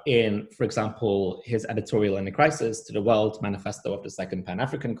out in, for example, his editorial in The Crisis to the World Manifesto of the Second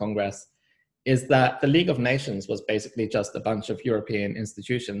Pan-African Congress, is that the League of Nations was basically just a bunch of European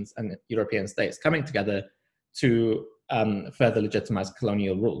institutions and European states coming together to further legitimize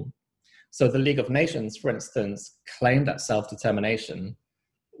colonial rule. So the League of Nations, for instance, claimed that self-determination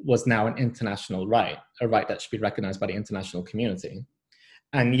was now an international right, a right that should be recognized by the international community.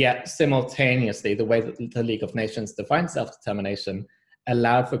 And yet, simultaneously, the way that the League of Nations defined self-determination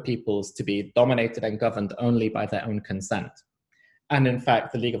allowed for peoples to be dominated and governed only by their own consent. And in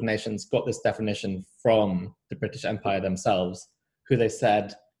fact, the League of Nations got this definition from the British Empire themselves, who they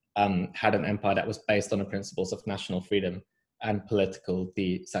said had an empire that was based on the principles of national freedom and political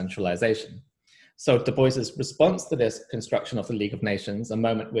decentralization. So Du Bois's response to this construction of the League of Nations, a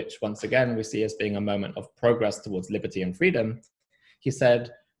moment which once again we see as being a moment of progress towards liberty and freedom, he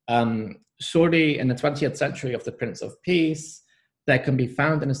said, surely in the 20th century of the Prince of Peace, there can be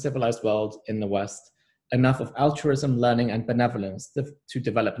found in a civilized world in the West enough of altruism, learning, and benevolence to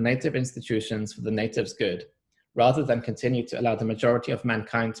develop native institutions for the natives' good, rather than continue to allow the majority of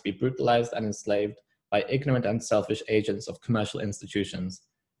mankind to be brutalized and enslaved by ignorant and selfish agents of commercial institutions,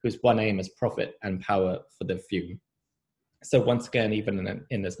 whose one aim is profit and power for the few. So once again, even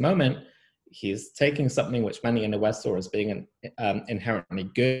in this moment, he's taking something which many in the West saw as being an inherently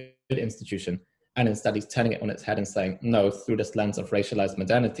good institution, and instead he's turning it on its head and saying, no, through this lens of racialized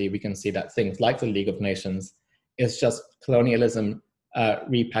modernity, we can see that things like the League of Nations is just colonialism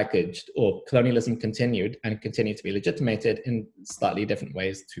repackaged, or colonialism continued and continued to be legitimated in slightly different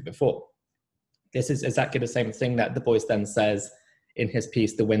ways to before. This is exactly the same thing that Du Bois then says in his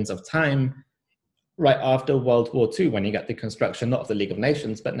piece, The Winds of Time, right after World War II, when you get the construction, not of the League of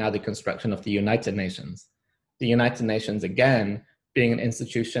Nations, but now the construction of the United Nations. The United Nations, again, being an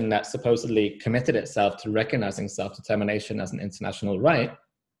institution that supposedly committed itself to recognizing self-determination as an international right,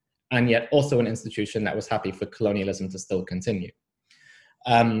 and yet also an institution that was happy for colonialism to still continue.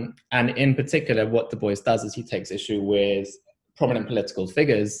 And in particular, what Du Bois does is he takes issue with prominent political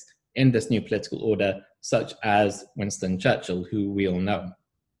figures in this new political order, such as Winston Churchill, who we all know.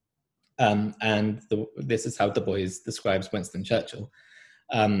 This is how Du Bois describes Winston Churchill.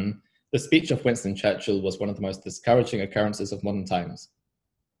 The speech of Winston Churchill was one of the most discouraging occurrences of modern times.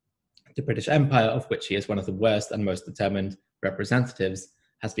 The British Empire, of which he is one of the worst and most determined representatives,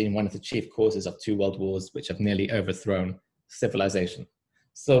 has been one of the chief causes of 2 world wars, which have nearly overthrown civilization.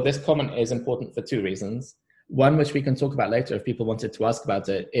 So this comment is important for 2 reasons. One, which we can talk about later if people wanted to ask about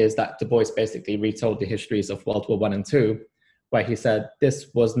it, is that Du Bois basically retold the histories of World War I and II, where he said this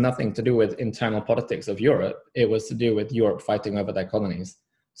was nothing to do with internal politics of Europe. It was to do with Europe fighting over their colonies.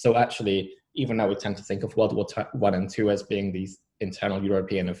 So actually, even though we tend to think of World War I and II as being these internal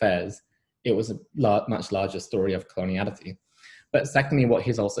European affairs, it was a much larger story of coloniality. But secondly, what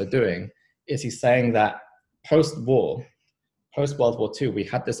he's also doing is he's saying that post-war, post-World War II, we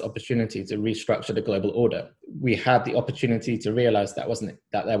had this opportunity to restructure the global order. We had the opportunity to realize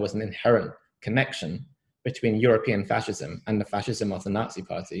that there was an inherent connection between European fascism and the fascism of the Nazi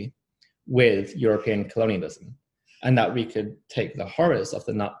Party with European colonialism, and that we could take the horrors of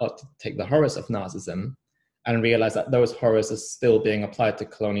Nazism and realize that those horrors are still being applied to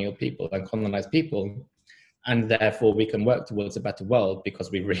colonial people and colonized people, and therefore we can work towards a better world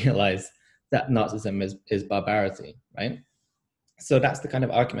because we realize that Nazism is barbarity, right? So that's the kind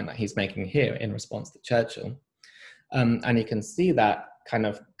of argument that he's making here in response to Churchill. And you can see that kind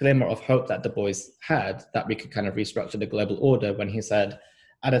of glimmer of hope that Du Bois had, that we could kind of restructure the global order, when he said,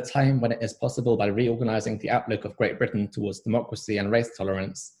 at a time when it is possible by reorganizing the outlook of Great Britain towards democracy and race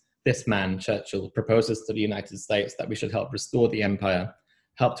tolerance, this man, Churchill, proposes to the United States that we should help restore the empire,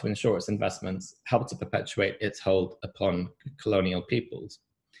 help to ensure its investments, help to perpetuate its hold upon colonial peoples.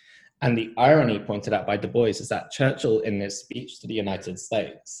 And the irony pointed out by Du Bois is that Churchill, in this speech to the United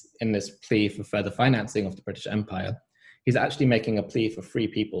States, in this plea for further financing of the British Empire, he's actually making a plea for free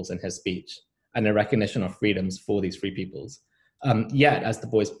peoples in his speech and a recognition of freedoms for these free peoples. Yet, as Du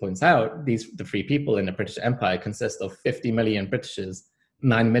Bois points out, the free people in the British Empire consist of 50 million Britishers,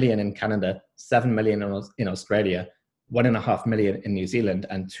 9 million in Canada, 7 million in Australia, 1.5 million in New Zealand,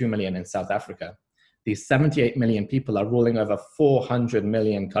 and 2 million in South Africa. These 78 million people are ruling over 400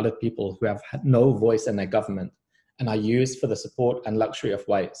 million colored people who have had no voice in their government and are used for the support and luxury of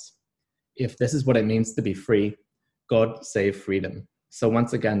whites. If this is what it means to be free, God save freedom. So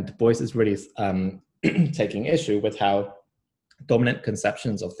once again, Du Bois is really taking issue with how dominant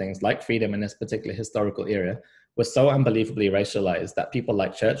conceptions of things like freedom in this particular historical era were so unbelievably racialized that people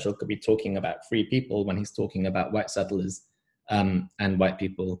like Churchill could be talking about free people when he's talking about white settlers and white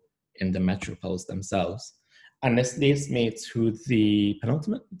people in the metropoles themselves. And this leads me to the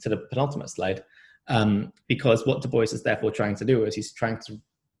penultimate slide, because what Du Bois is therefore trying to do is he's trying to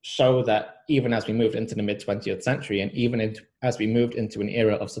show that even as we moved into the mid-20th century, and even as we moved into an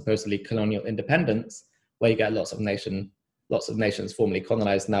era of supposedly colonial independence, where you get lots of nations formerly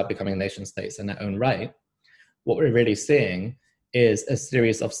colonized now becoming nation states in their own right, what we're really seeing is a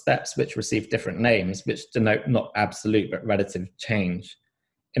series of steps which receive different names, which denote not absolute but relative change.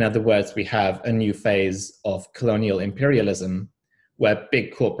 In other words, we have a new phase of colonial imperialism where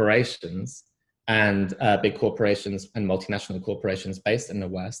big corporations and multinational corporations based in the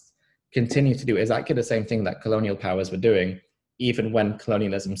West continue to do exactly the same thing that colonial powers were doing, even when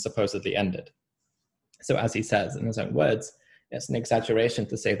colonialism supposedly ended. So as he says in his own words, it's an exaggeration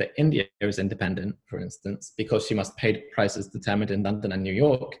to say that India is independent, for instance, because she must pay prices determined in London and New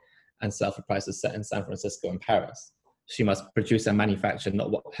York and sell for prices set in San Francisco and Paris. She must produce and manufacture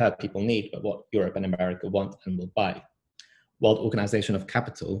not what her people need, but what Europe and America want and will buy. World organization of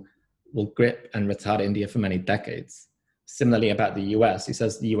capital will grip and retard India for many decades. Similarly, about the US, he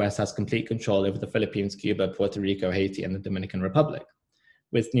says the US has complete control over the Philippines, Cuba, Puerto Rico, Haiti, and the Dominican Republic,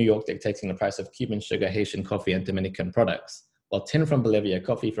 with New York dictating the price of Cuban sugar, Haitian coffee, and Dominican products, while tin from Bolivia,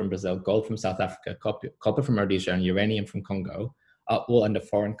 coffee from Brazil, gold from South Africa, copper from Rhodesia, and uranium from Congo are all under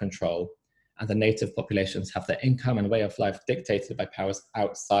foreign control, and the native populations have their income and way of life dictated by powers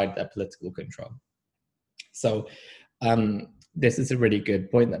outside their political control. So this is a really good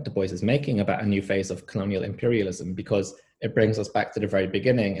point that Du Bois is making about a new phase of colonial imperialism, because it brings us back to the very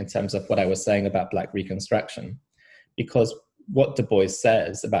beginning in terms of what I was saying about Black Reconstruction. Because what Du Bois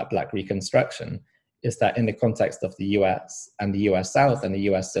says about Black Reconstruction is that in the context of the US and the US South and the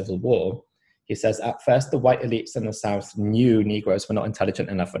US Civil War, he says, at first, the white elites in the South knew Negroes were not intelligent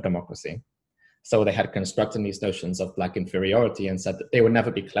enough for democracy. So they had constructed these notions of Black inferiority and said that they would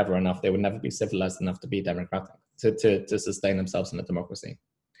never be clever enough, they would never be civilized enough to be democratic, to sustain themselves in a democracy.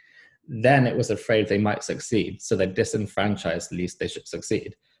 Then it was afraid they might succeed, so they disenfranchised the least they should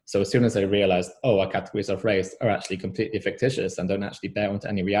succeed. So as soon as they realized, oh, our categories of race are actually completely fictitious and don't actually bear onto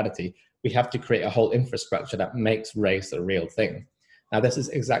any reality, we have to create a whole infrastructure that makes race a real thing. Now, this is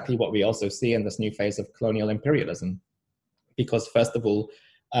exactly what we also see in this new phase of colonial imperialism, because first of all,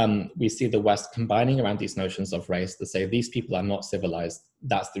 we see the West combining around these notions of race to say these people are not civilized.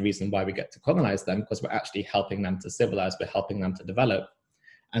 That's the reason why we get to colonize them, because we're actually helping them to civilize, we're helping them to develop.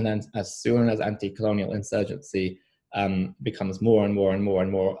 And then as soon as anti-colonial insurgency becomes more and more and more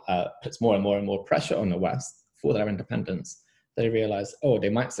and more, puts more and more pressure on the West for their independence, they realize, oh, they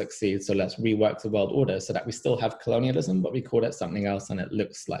might succeed, so let's rework the world order so that we still have colonialism, but we call it something else and it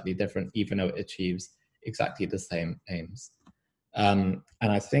looks slightly different, even though it achieves exactly the same aims. And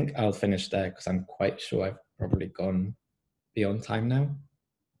I think I'll finish there because I'm quite sure I've probably gone beyond time now.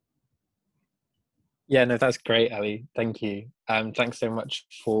 Yeah, no, that's great, Ali. Thank you. Thanks so much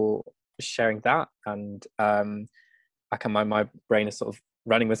for sharing that. And my brain is sort of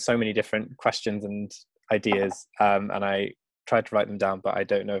running with so many different questions and ideas, and I tried to write them down, but I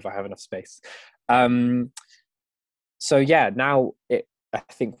don't know if I have enough space. So yeah, now I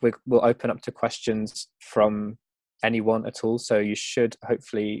think we'll open up to questions from anyone at all. So you should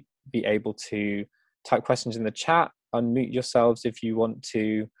hopefully be able to type questions in the chat, unmute yourselves if you want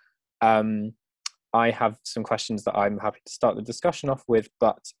to. I have some questions that I'm happy to start the discussion off with,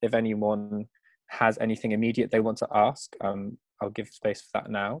 but if anyone has anything immediate they want to ask, I'll give space for that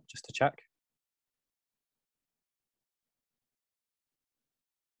now, just to check.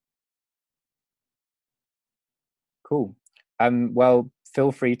 Cool. Well,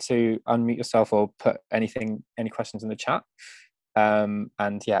 feel free to unmute yourself or put any questions in the chat. And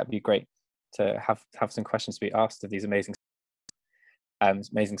yeah, it'd be great to have some questions to be asked of these amazing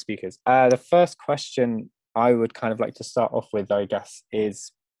speakers. The first question I would kind of like to start off with, I guess,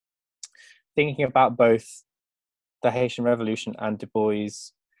 is thinking about both the Haitian Revolution and Du Bois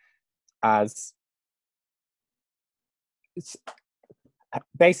as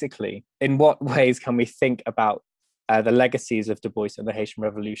basically, in what ways can we think about the legacies of Du Bois and the Haitian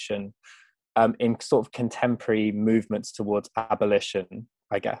Revolution in sort of contemporary movements towards abolition,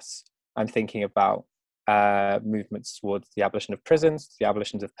 I guess? I'm thinking about movements towards the abolition of prisons, the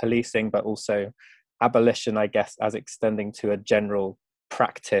abolition of policing, but also abolition, I guess, as extending to a general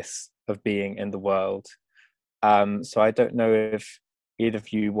practice of being in the world. So I don't know if either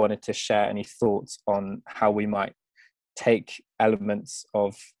of you wanted to share any thoughts on how we might take elements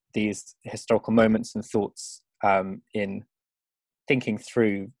of these historical moments and thoughts in thinking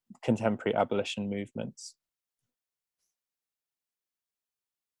through contemporary abolition movements.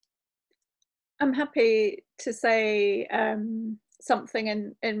 I'm happy to say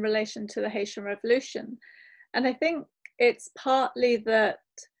something in relation to the Haitian Revolution. And I think it's partly that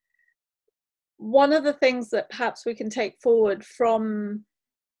one of the things that perhaps we can take forward from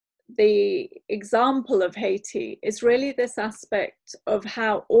the example of Haiti is really this aspect of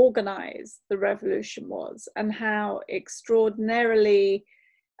how organized the revolution was and how extraordinarily,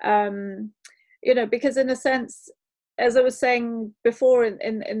 because in a sense, as I was saying before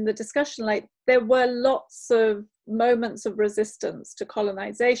in the discussion, like there were lots of moments of resistance to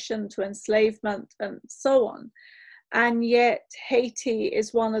colonization, to enslavement, and so on. And yet Haiti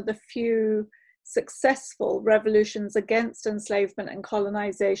is one of the few successful revolutions against enslavement and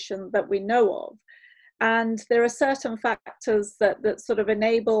colonization that we know of. And there are certain factors that sort of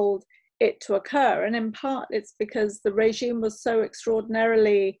enabled it to occur. And in part, it's because the regime was so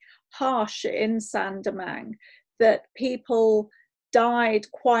extraordinarily harsh in Saint-Domingue that people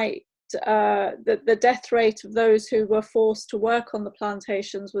died quite, the death rate of those who were forced to work on the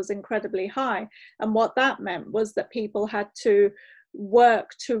plantations was incredibly high. And what that meant was that people had to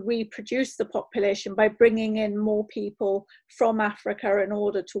work to reproduce the population by bringing in more people from Africa in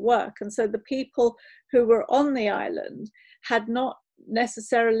order to work. And so the people who were on the island had not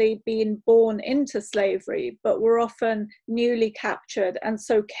necessarily been born into slavery, but were often newly captured, and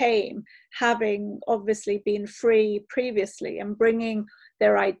so came having obviously been free previously, and bringing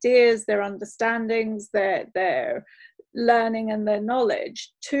their ideas, their understandings, their learning and their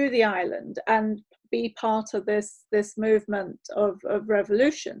knowledge to the island and be part of this movement of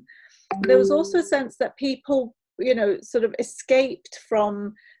revolution. There was also a sense that people, you know, sort of escaped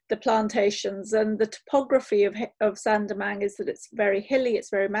from the plantations, and the topography of Saint-Domingue is that it's very hilly, it's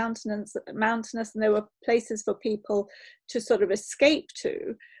very mountainous, and there were places for people to sort of escape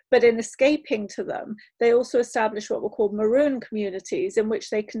to. But in escaping to them, they also established what were called maroon communities, in which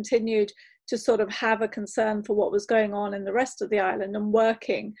they continued to sort of have a concern for what was going on in the rest of the island, and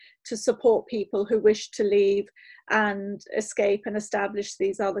working to support people who wished to leave and escape and establish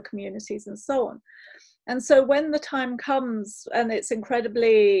these other communities and so on. And so when the time comes, and it's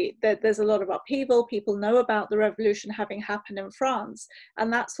incredibly, that there's a lot of upheaval, people know about the revolution having happened in France,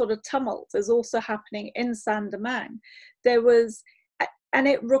 and that sort of tumult is also happening in Saint-Domingue. There was, and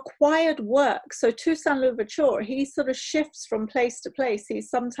it required work. So Toussaint Louverture, he sort of shifts from place to place. He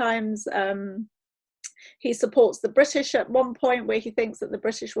sometimes, he supports the British at one point, where he thinks that the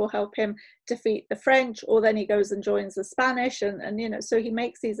British will help him defeat the French, or then he goes and joins the Spanish, and you know, so he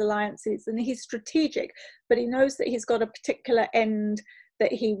makes these alliances, and he's strategic, but he knows that he's got a particular end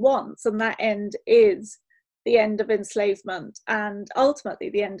that he wants, and that end is the end of enslavement, and ultimately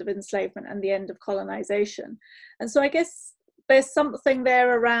the end of enslavement and the end of colonization. And so I guess there's something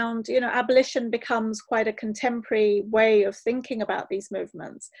there around, you know, abolition becomes quite a contemporary way of thinking about these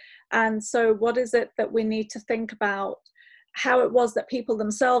movements. And so what is it that we need to think about, how it was that people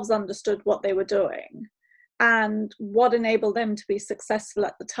themselves understood what they were doing, and what enabled them to be successful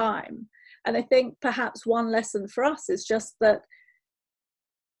at the time. And I think perhaps one lesson for us is just that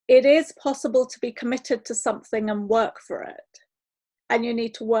it is possible to be committed to something and work for it. And you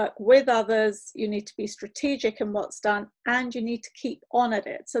need to work with others, you need to be strategic in what's done, and you need to keep on at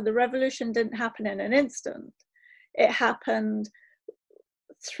it. So the revolution didn't happen in an instant. It happened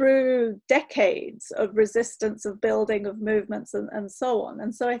through decades of resistance, of building, of movements, and so on.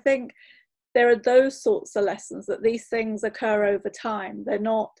 And so I think there are those sorts of lessons, that these things occur over time. They're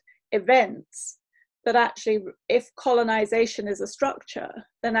not events, but actually, if colonization is a structure,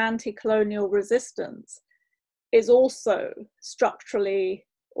 then anti-colonial resistance is also structurally,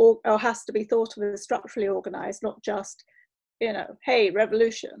 or has to be thought of as structurally organized, not just, you know, hey,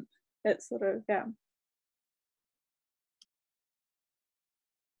 revolution. It's sort of, yeah.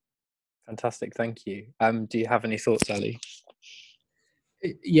 Fantastic, thank you. Do you have any thoughts, Ali?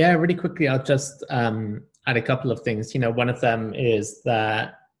 Yeah, really quickly, I'll just add a couple of things. You know, one of them is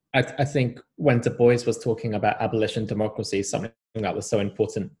that I think when Du Bois was talking about abolition democracy, something that was so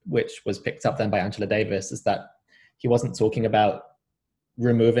important, which was picked up then by Angela Davis, is that he wasn't talking about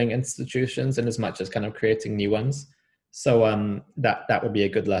removing institutions in as much as kind of creating new ones. So that would be a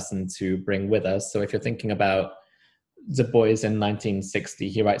good lesson to bring with us. So if you're thinking about Du Bois in 1960,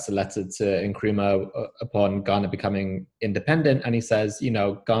 he writes a letter to Nkrumah upon Ghana becoming independent, and he says, you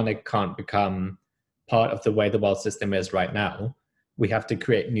know, Ghana can't become part of the way the world system is right now. We have to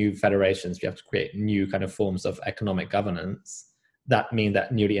create new federations. We have to create new kind of forms of economic governance that mean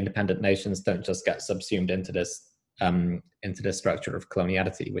that newly independent nations don't just get subsumed into this structure of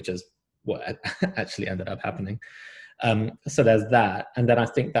coloniality, which is what actually ended up happening. So there's that. And then I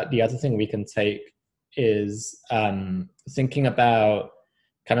think that the other thing we can take is thinking about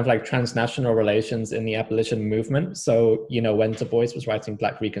kind of like transnational relations in the abolition movement. So, you know, when Du Bois was writing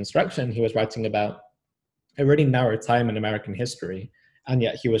Black Reconstruction, he was writing about a really narrow time in American history, and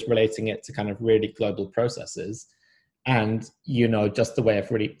yet he was relating it to kind of really global processes. And, you know, just the way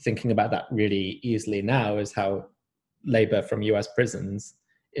of really thinking about that really easily now is how labor from US prisons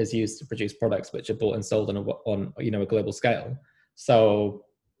is used to produce products which are bought and sold on you know, a global scale. So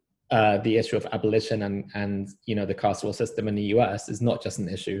the issue of abolition and you know, the carceral system in the US is not just an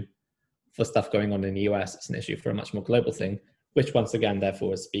issue for stuff going on in the US, it's an issue for a much more global thing, which once again,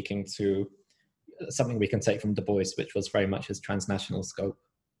 therefore, is speaking to something we can take from Du Bois, which was very much his transnational scope.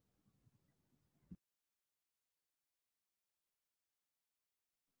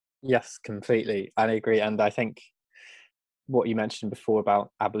 Yes, completely. I agree. And I think what you mentioned before about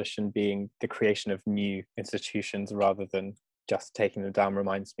abolition being the creation of new institutions rather than just taking them down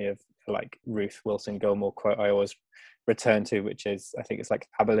reminds me of like Ruth Wilson Gilmore quote I always return to, which is, I think it's like,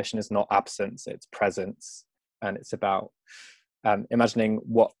 abolition is not absence, it's presence. And it's about imagining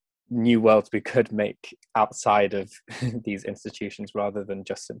what new worlds we could make outside of these institutions rather than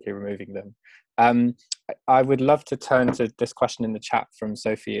just simply removing them. I would love to turn to this question in the chat from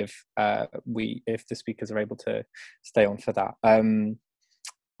Sophie if the speakers are able to stay on for that.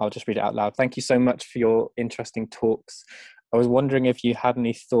 I'll just read it out loud. Thank you so much for your interesting talks. I was wondering if you had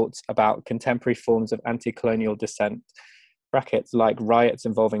any thoughts about contemporary forms of anti-colonial dissent, brackets like riots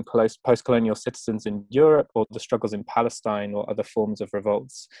involving post-colonial citizens in Europe, or the struggles in Palestine, or other forms of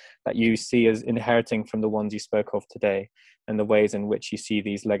revolts that you see as inheriting from the ones you spoke of today, and the ways in which you see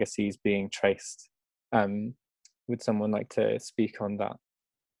these legacies being traced. Would someone like to speak on that?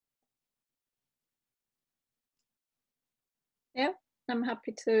 Yeah, I'm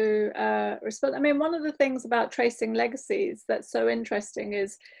happy to respond. I mean, one of the things about tracing legacies that's so interesting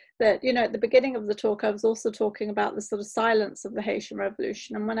is that, you know, at the beginning of the talk, I was also talking about the sort of silence of the Haitian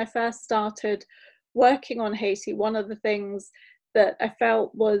Revolution. And when I first started working on Haiti, one of the things that I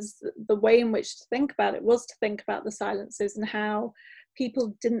felt was the way in which to think about it was to think about the silences and how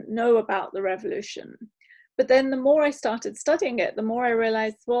people didn't know about the revolution. But then the more I started studying it, the more I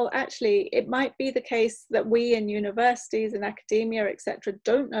realized, well, actually, it might be the case that we in universities and academia, etc.,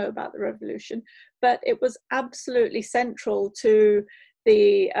 don't know about the revolution, but it was absolutely central to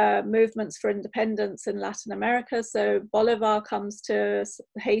the movements for independence in Latin America. So Bolivar comes to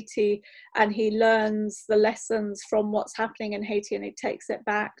Haiti and he learns the lessons from what's happening in Haiti, and he takes it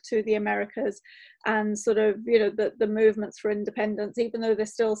back to the Americas, and sort of, you know, the movements for independence, even though they're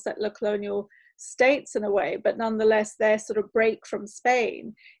still settler colonial states in a way, but nonetheless their sort of break from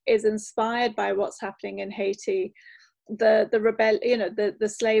Spain is inspired by what's happening in Haiti.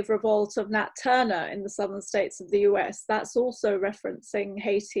 The slave revolt of Nat Turner in the southern states of the US, that's also referencing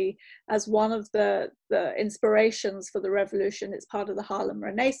Haiti as one of the inspirations for the revolution. It's part of the Harlem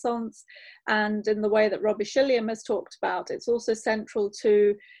Renaissance, and in the way that Robbie Shilliam has talked about, it's also central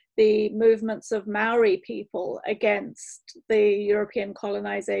to the movements of Maori people against the European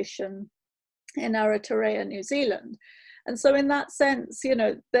colonization in Aotearoa, New Zealand. And so in that sense, you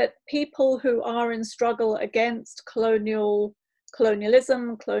know, that people who are in struggle against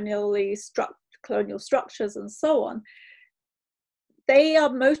colonialism, colonial structures and so on, they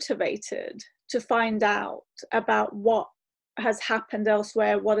are motivated to find out about what has happened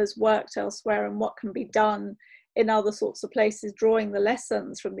elsewhere, what has worked elsewhere, and what can be done in other sorts of places, drawing the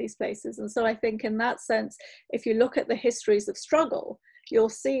lessons from these places. And so I think in that sense, if you look at the histories of struggle, you'll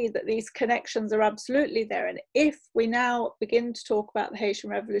see that these connections are absolutely there. And if we now begin to talk about the Haitian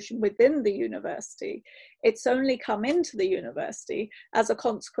Revolution within the university, it's only come into the university as a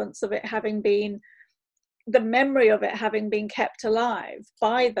consequence of it having been, the memory of it having been kept alive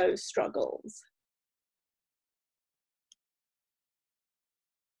by those struggles.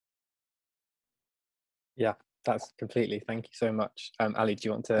 Yeah, that's completely. Thank you so much. Ali, do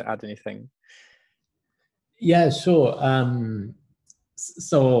you want to add anything? Yeah, sure.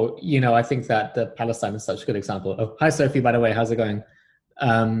 So, you know, I think that the Palestine is such a good example. Oh, hi, Sophie, by the way, how's it going?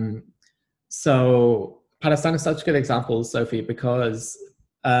 So Palestine is such a good example, Sophie, because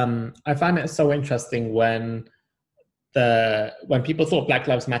I find it so interesting when people thought Black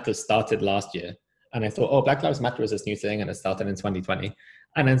Lives Matter started last year, and I thought, oh, Black Lives Matter is this new thing, and it started in 2020.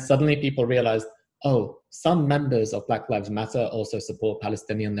 And then suddenly people realized, oh, some members of Black Lives Matter also support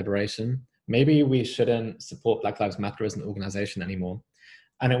Palestinian liberation. Maybe we shouldn't support Black Lives Matter as an organization anymore.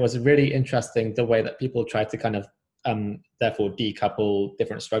 And it was really interesting the way that people tried to kind of therefore decouple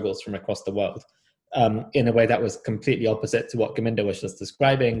different struggles from across the world in a way that was completely opposite to what Gurminder was just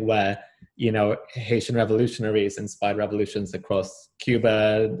describing, where, you know, Haitian revolutionaries inspired revolutions across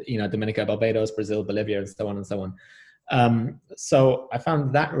Cuba, you know, Dominica, Barbados, Brazil, Bolivia, and so on and so on. So I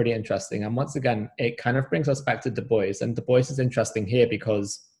found that really interesting. And once again, it kind of brings us back to Du Bois. And Du Bois is interesting here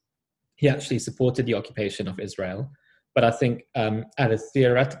because he actually supported the occupation of Israel. But I think at a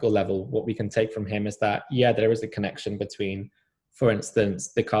theoretical level, what we can take from him is that, yeah, there is a connection between, for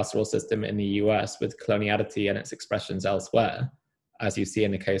instance, the carceral system in the US with coloniality and its expressions elsewhere, as you see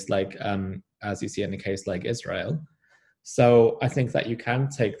in a case like Israel. So I think that you can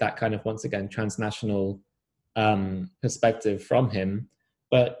take that kind of, once again, transnational perspective from him.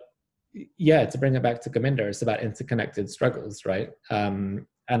 But yeah, to bring it back to Gurminder, it's about interconnected struggles, right? And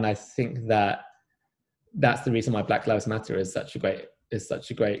I think that that's the reason why Black Lives Matter is such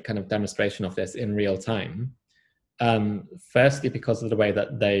a great kind of demonstration of this in real time. Firstly, because of the way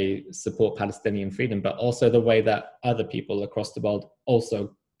that they support Palestinian freedom, but also the way that other people across the world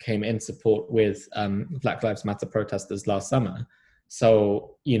also came in support with Black Lives Matter protesters last summer.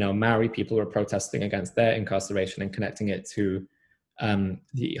 So, you know, Maori people were protesting against their incarceration and connecting it to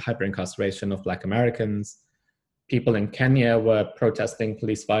the hyper-incarceration of Black Americans. people in Kenya were protesting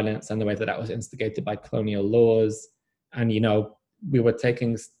police violence and the way that that was instigated by colonial laws. And, we were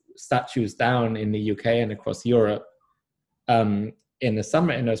taking statues down in the UK and across Europe in the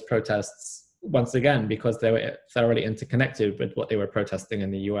summer in those protests, once again, because they were thoroughly interconnected with what they were protesting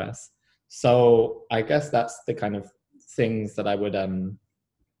in the US. So I guess that's the kind of things that I would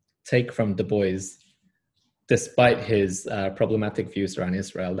take from Du Bois, despite his problematic views around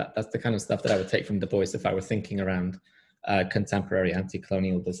Israel. That's the kind of stuff that I would take from Du Bois if I were thinking around contemporary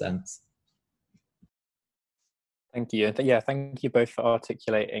anti-colonial dissent. Thank you. Yeah, thank you both for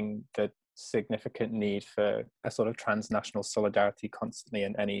articulating the significant need for a sort of transnational solidarity constantly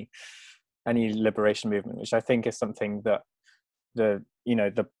in any liberation movement, which I think is something that the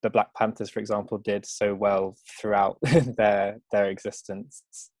Black Panthers, for example, did so well throughout their existence.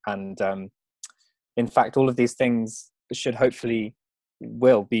 And in fact, all of these things should hopefully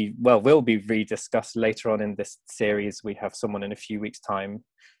will be rediscussed later on in this series. We have someone in a few weeks' time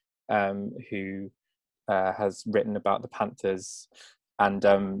who has written about the Panthers, and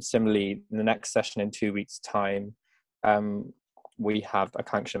similarly, in the next session in 2 weeks' time, we have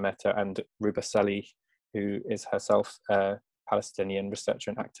Akanksha Mehta and Ruba Salih, who is herself a Palestinian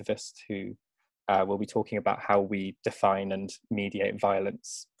researcher and activist, who will be talking about how we define and mediate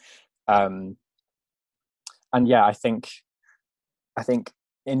violence. And yeah, I think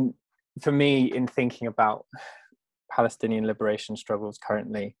for me, in thinking about Palestinian liberation struggles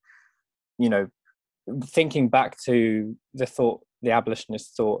currently, thinking back to the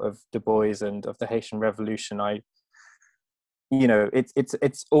abolitionist thought of Du Bois and of the Haitian Revolution,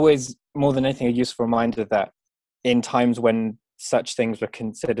 it's always more than anything a useful reminder that in times when such things were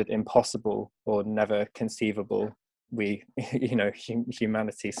considered impossible or never conceivable,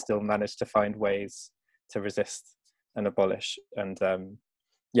 humanity still managed to find ways to resist and abolish. And I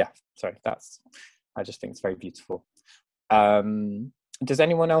just think it's very beautiful. Does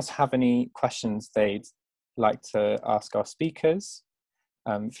anyone else have any questions they'd like to ask our speakers?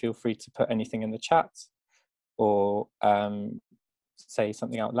 Feel free to put anything in the chat or say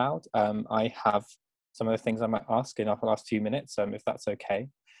something out loud. I have some of the things I might ask in our last few minutes, if that's okay.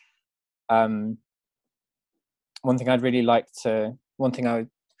 One thing I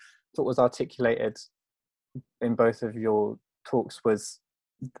thought was articulated in both of your talks was,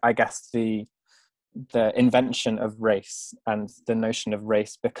 I guess, the invention of race and the notion of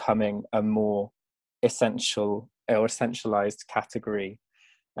race becoming a more essential or essentialized category.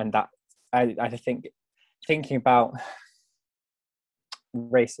 And that I think thinking about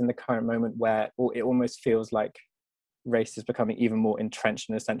race in the current moment, where it almost feels like race is becoming even more entrenched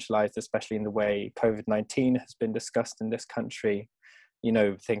and essentialized, especially in the way COVID-19 has been discussed in this country,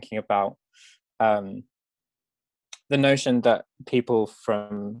 thinking about the notion that people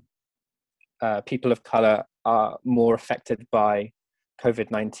of color are more affected by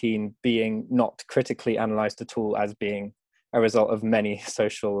COVID-19 being not critically analyzed at all as being a result of many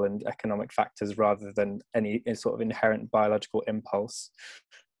social and economic factors rather than any sort of inherent biological impulse.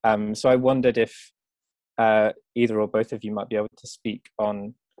 So I wondered if either or both of you might be able to speak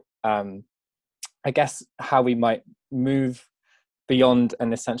on, I guess, how we might move beyond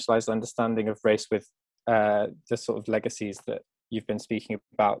an essentialized understanding of race with the sort of legacies that you've been speaking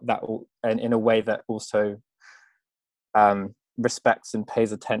about, and in a way that also respects and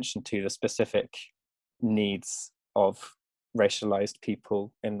pays attention to the specific needs of racialized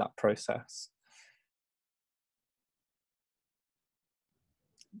people in that process.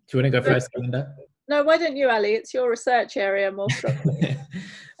 Do you want to go first, Linda? No, why don't you, Ali? It's your research area more strongly.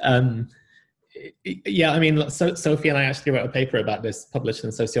 Yeah, I mean, Sophie and I actually wrote a paper about this published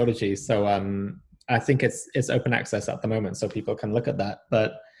in Sociology. So I think it's open access at the moment, so people can look at that.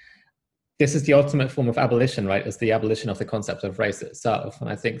 But this is the ultimate form of abolition, right? It's the abolition of the concept of race itself. And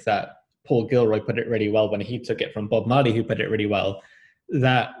I think that Paul Gilroy put it really well when he took it from Bob Marley, who put it really well,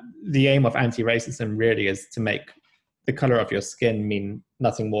 that the aim of anti-racism really is to make the color of your skin mean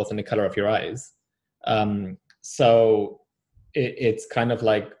nothing more than the color of your eyes. So it's kind of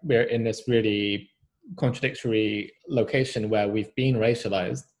like we're in this really contradictory location where we've been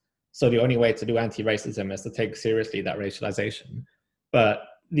racialized. So the only way to do anti-racism is to take seriously that racialization. But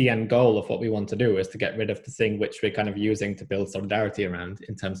the end goal of what we want to do is to get rid of the thing which we're kind of using to build solidarity around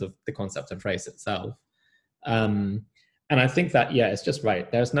in terms of the concept of race itself. And I think that, yeah, it's just right.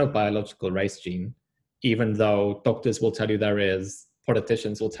 There's no biological race gene, even though doctors will tell you there is,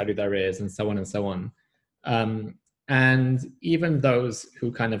 politicians will tell you there is, and so on and so on. And even those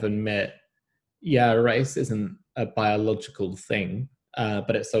who kind of admit, yeah, race isn't a biological thing,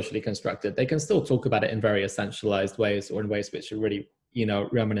 but it's socially constructed, they can still talk about it in very essentialized ways, or in ways which are really,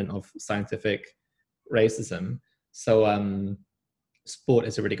 remnant of scientific racism. So sport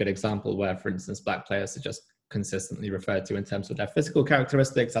is a really good example where, for instance, Black players are just consistently referred to in terms of their physical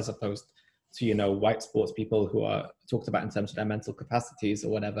characteristics, as opposed to, you know, white sports people who are talked about in terms of their mental capacities or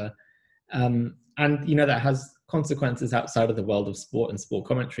whatever. And, you know, that has consequences outside of the world of sport and sport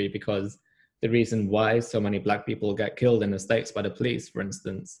commentary, because the reason why so many Black people get killed in the States by the police, for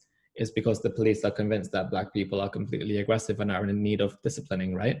instance, is because the police are convinced that Black people are completely aggressive and are in need of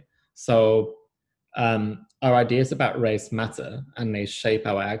disciplining, right? So our ideas about race matter, and they shape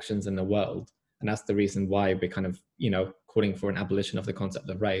our actions in the world. And that's the reason why we're kind of, you know, calling for an abolition of the concept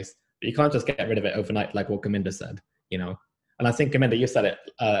of race. But you can't just get rid of it overnight, like what Gurminder said, you know. And I think, Gurminder, you said it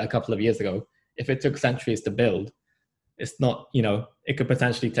a couple of years ago. If it took centuries to build, it's not, you know, it could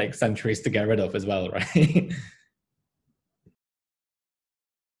potentially take centuries to get rid of as well, right?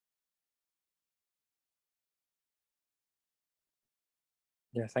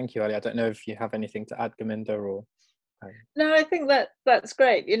 Yeah, thank you, Ali. I don't know if you have anything to add, Gurminder, or... No, I think that that's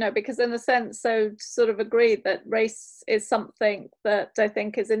great, you know, because in a sense, so to sort of agree that race is something that I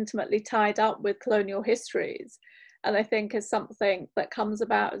think is intimately tied up with colonial histories, and I think is something that comes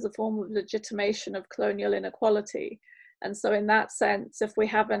about as a form of legitimation of colonial inequality. And so in that sense, if we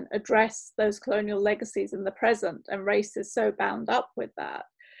haven't addressed those colonial legacies in the present, and race is so bound up with that,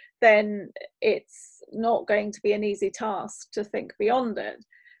 then it's not going to be an easy task to think beyond it.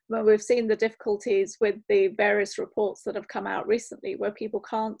 Well, we've seen the difficulties with the various reports that have come out recently, where people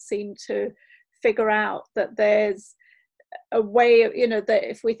can't seem to figure out that there's a way, you know, that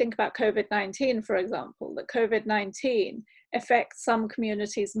if we think about COVID-19, for example, that COVID-19 affects some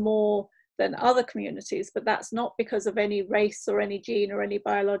communities more than other communities, but that's not because of any race or any gene or any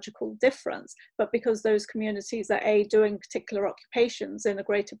biological difference, but because those communities are doing particular occupations in a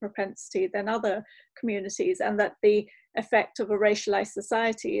greater propensity than other communities, and that the effect of a racialized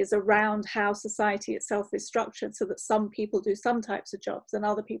society is around how society itself is structured, so that some people do some types of jobs and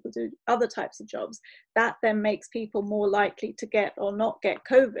other people do other types of jobs. That then makes people more likely to get or not get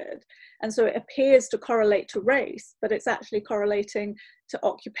COVID. And so it appears to correlate to race, but it's actually correlating to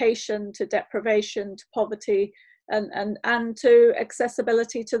occupation, to deprivation, to poverty, and to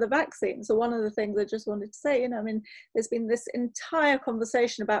accessibility to the vaccine. So one of the things I just wanted to say, you know, I mean, there's been this entire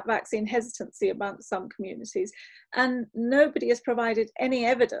conversation about vaccine hesitancy among some communities, and nobody has provided any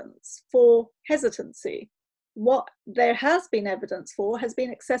evidence for hesitancy. What there has been evidence for has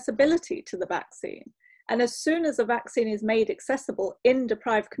been accessibility to the vaccine. And as soon as a vaccine is made accessible in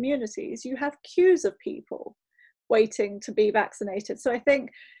deprived communities, you have queues of people waiting to be vaccinated. So I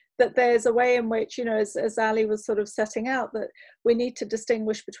think that there's a way in which, you know, as Ali was sort of setting out, that we need to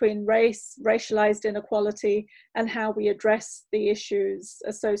distinguish between race, racialized inequality, and how we address the issues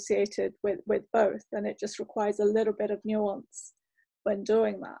associated with both. And it just requires a little bit of nuance when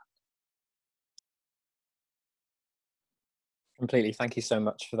doing that. Completely. Thank you so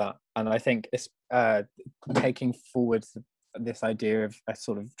much for that. And I think it's taking forward this idea of a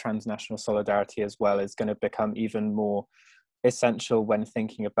sort of transnational solidarity as well is going to become even more essential when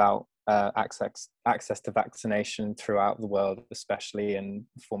thinking about access to vaccination throughout the world, especially in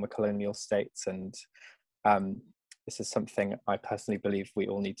former colonial states. And this is something I personally believe we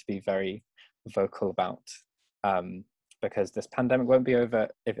all need to be very vocal about, because this pandemic won't be over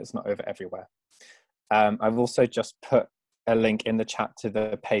if it's not over everywhere. I've also just put a link in the chat to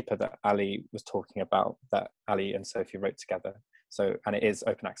the paper that Ali was talking about, that Ali and Sophie wrote together. So, and it is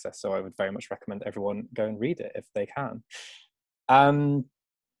open access, so I would very much recommend everyone go and read it if they can.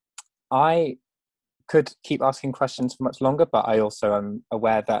 I could keep asking questions for much longer, but I also am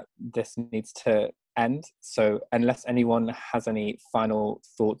aware that this needs to end. So unless anyone has any final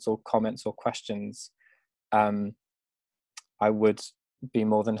thoughts or comments or questions, I would be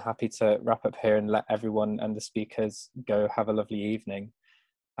more than happy to wrap up here and let everyone and the speakers go have a lovely evening.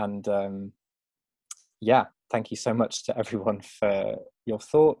 And yeah, thank you so much to everyone for your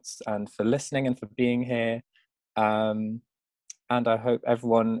thoughts and for listening and for being here. And I hope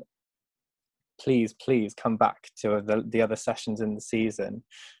everyone, please come back to the other sessions in the season.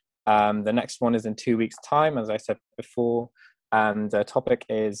 The next one is in 2 weeks' time, as I said before, and the topic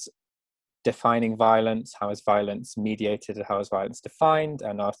is defining violence. How is violence mediated and how is violence defined?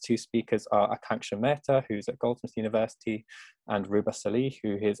 And our two speakers are Akanksha Mehta, who's at Goldsmiths University, and Ruba Salih,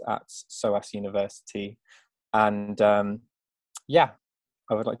 who is at SOAS University. And yeah,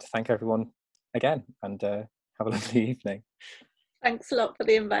 I would like to thank everyone again, and have a lovely evening. Thanks a lot for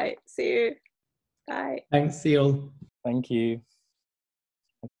the invite. See you. Bye. Thanks, see you all. Thank you.